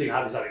 So let's see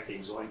how these other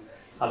things are going,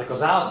 how the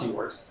causality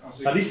works.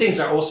 But these things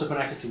are also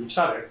connected to each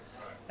other.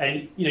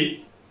 And, you know,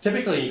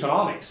 typically in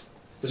economics,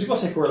 because people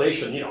say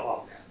correlation, you know,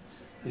 oh,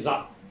 it's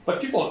not. But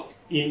people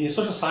in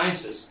social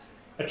sciences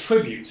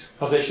attribute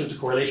causation to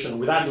correlation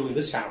without doing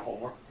this kind of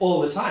homework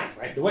all the time,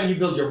 right? The way you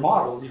build your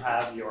model, you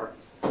have your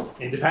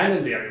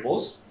independent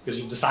variables, because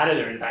you've decided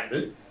they're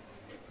independent,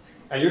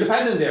 and your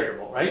dependent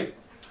variable, right?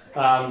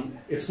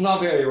 It's not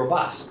very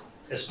robust,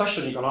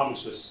 especially in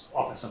economics with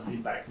often some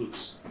feedback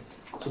loops.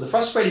 So the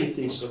frustrating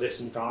things for this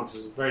in economics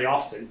is very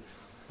often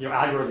your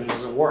algorithm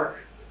doesn't work.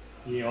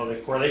 You know, the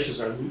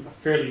correlations are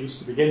fairly loose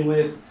to begin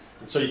with,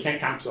 and so you can't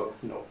come to a,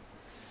 you know,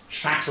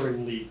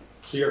 shatteringly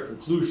clear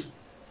conclusion.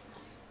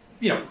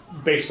 You know,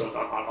 based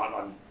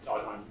on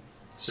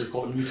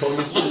so-called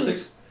Newtonian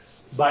statistics.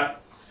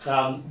 But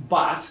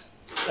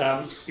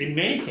in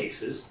many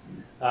cases,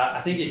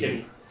 I think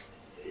it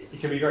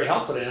can be very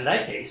helpful. And in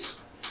that case,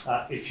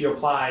 if you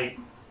apply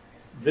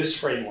this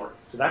framework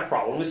to that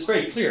problem, it's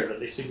very clear that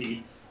the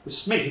ECB,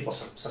 which many people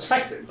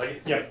suspected, but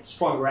if you have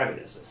stronger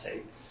evidence, let's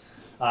say,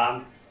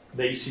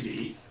 the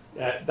ECB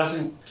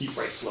doesn't keep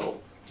rates low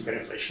to get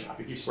inflation up.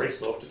 It keeps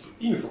rates low to keep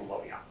even from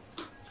blowing up,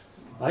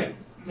 right?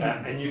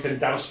 And you can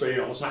demonstrate it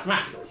almost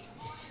mathematically,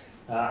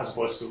 as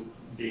opposed to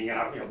being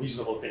a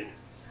reasonable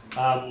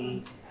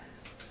opinion.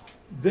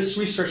 This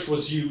research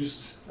was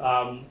used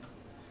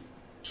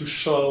to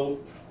show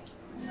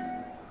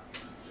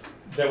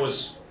there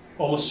was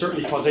almost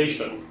certainly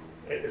causation.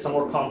 It's a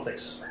more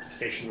complex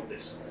application of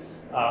this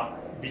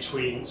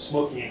between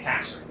smoking and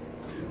cancer.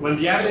 When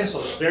the evidence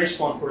of a very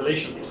strong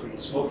correlation between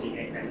smoking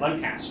and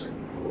lung cancer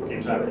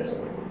came to evidence,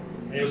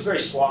 and it was very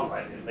strong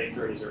by the late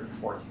 30s, early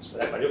 40s,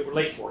 but by the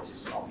late 40s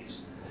it was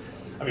obvious.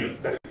 I mean,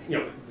 the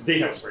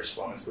data was very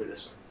strong, let's put it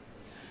this way.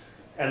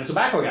 And the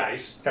tobacco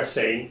guys kept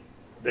saying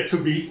there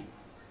could be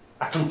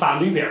a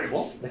confounding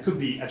variable, there could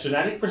be a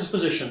genetic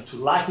predisposition to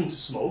liking to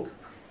smoke,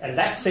 and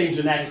that same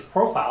genetic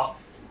profile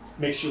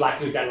makes you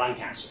likely to get lung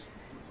cancer,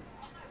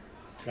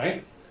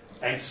 right?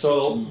 And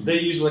so they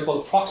use what they call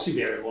a proxy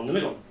variable in the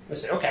middle. They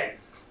say, okay,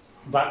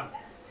 but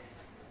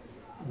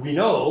we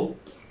know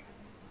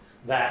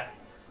that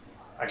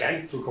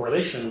again, through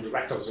correlation and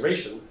direct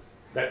observation,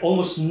 that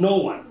almost no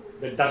one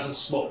that doesn't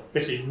smoke,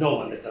 basically no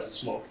one that doesn't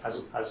smoke,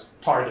 has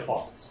tar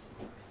deposits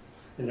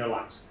in their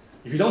lungs.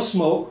 If you don't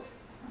smoke,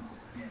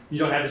 you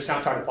don't have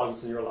discount tar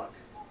deposits in your lung.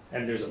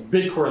 And there's a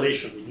big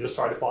correlation between those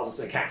tar deposits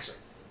and cancer.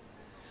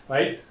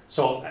 Right?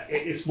 So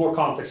it's more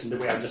complex in the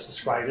way I've just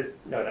described it.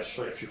 I'll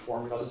show you a few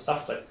formulas and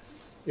stuff, but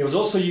it was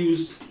also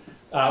used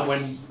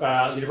when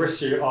the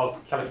University of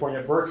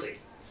California, Berkeley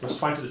was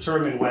trying to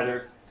determine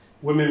whether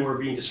women were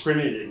being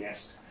discriminated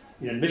against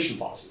in admission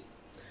policy.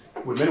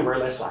 Women were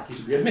less likely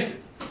to be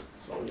admitted.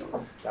 So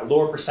a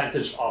lower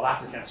percentage of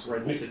applicants were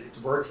admitted into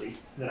Berkeley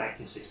in the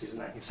 1960s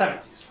and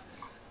 1970s.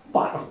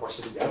 But of course,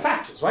 there's the other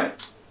factors, right?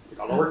 They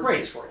got lower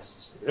grades, for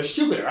instance. They're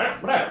stupid,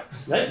 right? Whatever.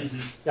 Right?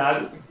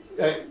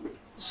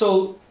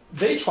 So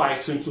they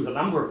tried to include a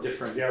number of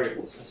different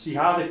variables and see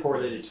how they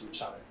correlated to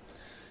each other,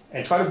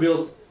 and try to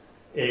build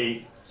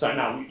a. So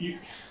now,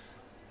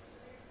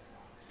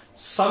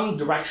 some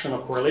direction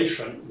of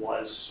correlation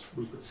was,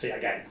 we could say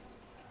again,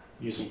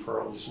 using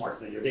Perl, you're smarter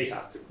than your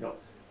data.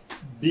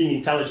 Being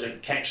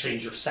intelligent can't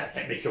change your sex,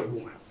 can't make you a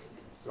woman,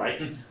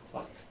 right?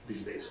 Well,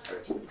 these days,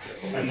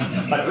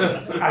 but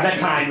at that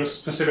time, it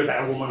was considered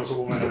that a woman was a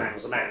woman, a man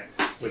was a man,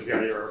 with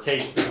very rare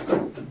occasions,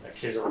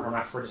 kids or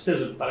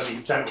hermaphroditism. But I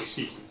mean, generally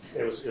speaking,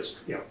 it was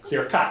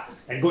clear cut.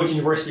 And going to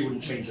university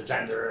wouldn't change your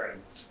gender,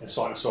 and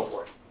so on and so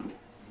forth.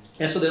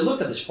 And so they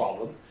looked at this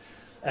problem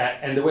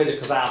and the way the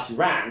causality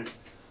ran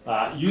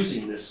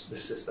using this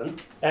system,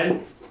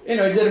 and it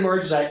did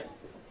emerge that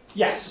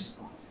yes,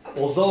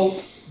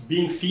 although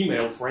being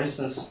female, for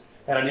instance,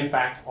 had an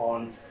impact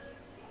on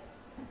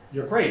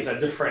your grades at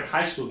different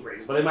high school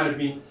grades, but they might have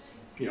been,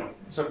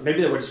 so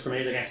maybe they were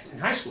discriminated against in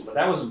high school, but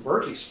that wasn't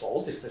Berkeley's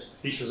fault if the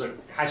teachers in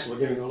high school were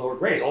giving them lower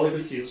grades. All they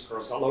would see is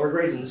girls got lower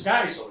grades than this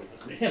guy, so they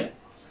admit him.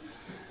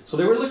 So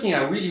they were looking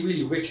at a really,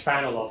 really rich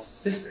panel of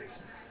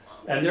statistics,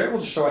 and they're able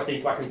to show, I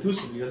think, quite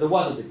conclusively that there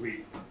was a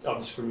degree of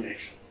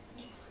discrimination.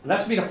 And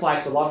that's been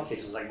applied to a lot of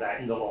cases like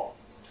that in the law.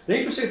 The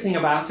interesting thing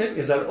about it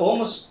is that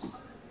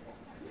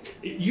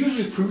it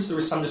usually proves there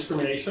is some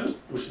discrimination,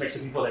 which makes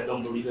the people that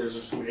don't believe there's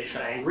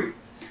discrimination angry.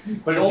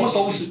 But it almost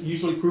always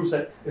usually proves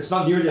that it's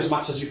not nearly as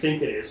much as you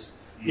think it is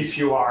if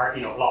you are,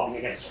 lobbying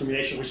against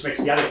discrimination, which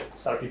makes the other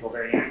set of people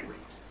very angry.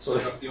 So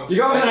you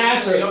go with an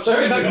answer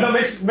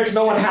that makes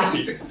no one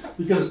happy,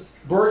 because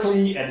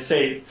Berkeley and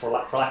say, for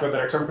lack of a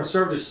better term,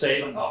 conservatives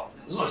say, oh,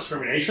 there's no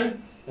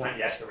discrimination. And like,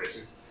 yes, there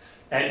is.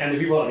 And the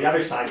people on the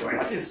other side going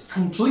like, it's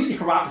completely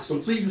corrupt, it's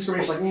complete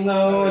discrimination. Like,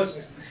 no,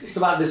 it's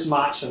about this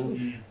much,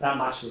 and that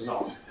much is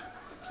not.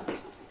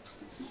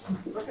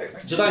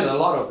 So there are a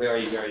lot of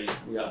very, very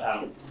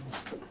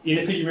in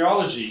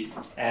epidemiology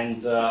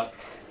and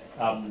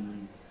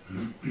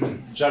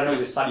generally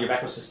the study of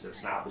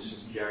ecosystems now, this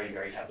is very,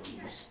 very heavily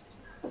used.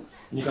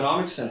 In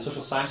economics and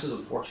social sciences,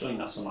 unfortunately,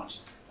 not so much.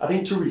 I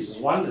think two reasons.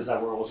 One is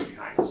that we're always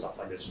behind and stuff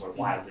like this. We're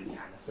wildly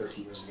behind,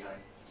 30 years behind.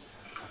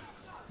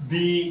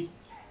 B,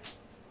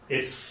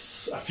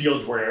 it's a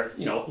field where,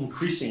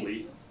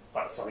 increasingly,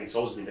 but something that's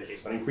always been the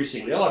case, but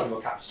increasingly, a lot of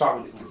people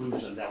start with the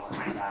conclusion that we're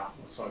hang out.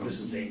 So this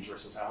is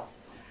dangerous as hell.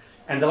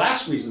 And the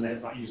last reason that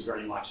it's not used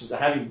very much is that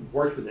having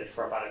worked with it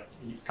for about a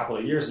couple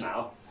of years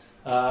now,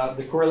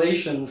 the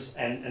correlations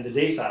and the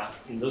data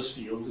in those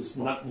fields is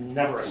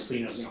never as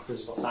clean as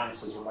physical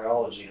sciences or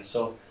biology. And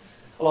so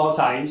a lot of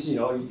times,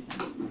 the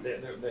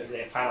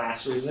final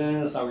answer is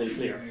it's not really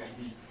clear.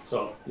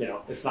 So,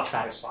 it's not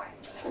satisfying.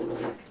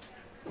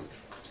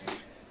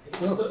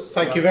 Well,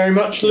 thank you very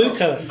much,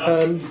 Luca.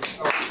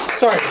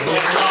 Sorry.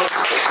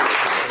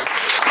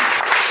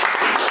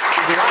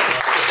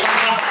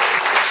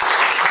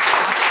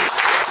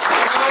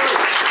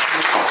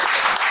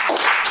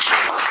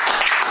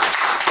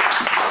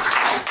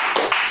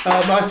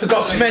 I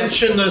forgot to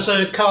mention there's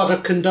a card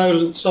of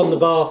condolence on the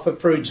bar for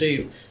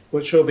Fruity,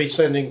 which we'll be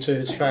sending to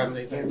his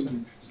family later.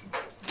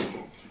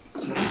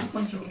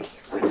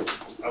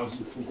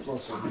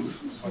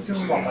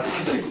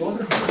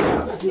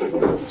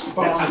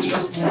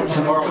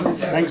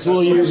 Thanks to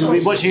all you who've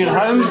been watching at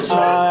home.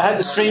 I hope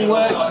the stream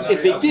works.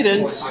 If it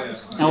didn't,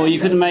 or you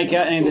couldn't make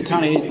out any of the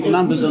tiny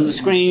numbers on the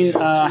screen,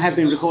 I have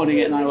been recording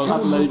it and I will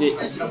upload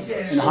it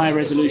in high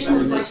resolution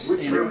in a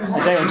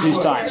day or two's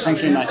time.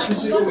 Thanks very much.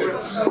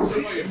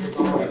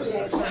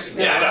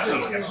 Yeah,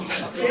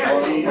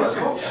 absolutely.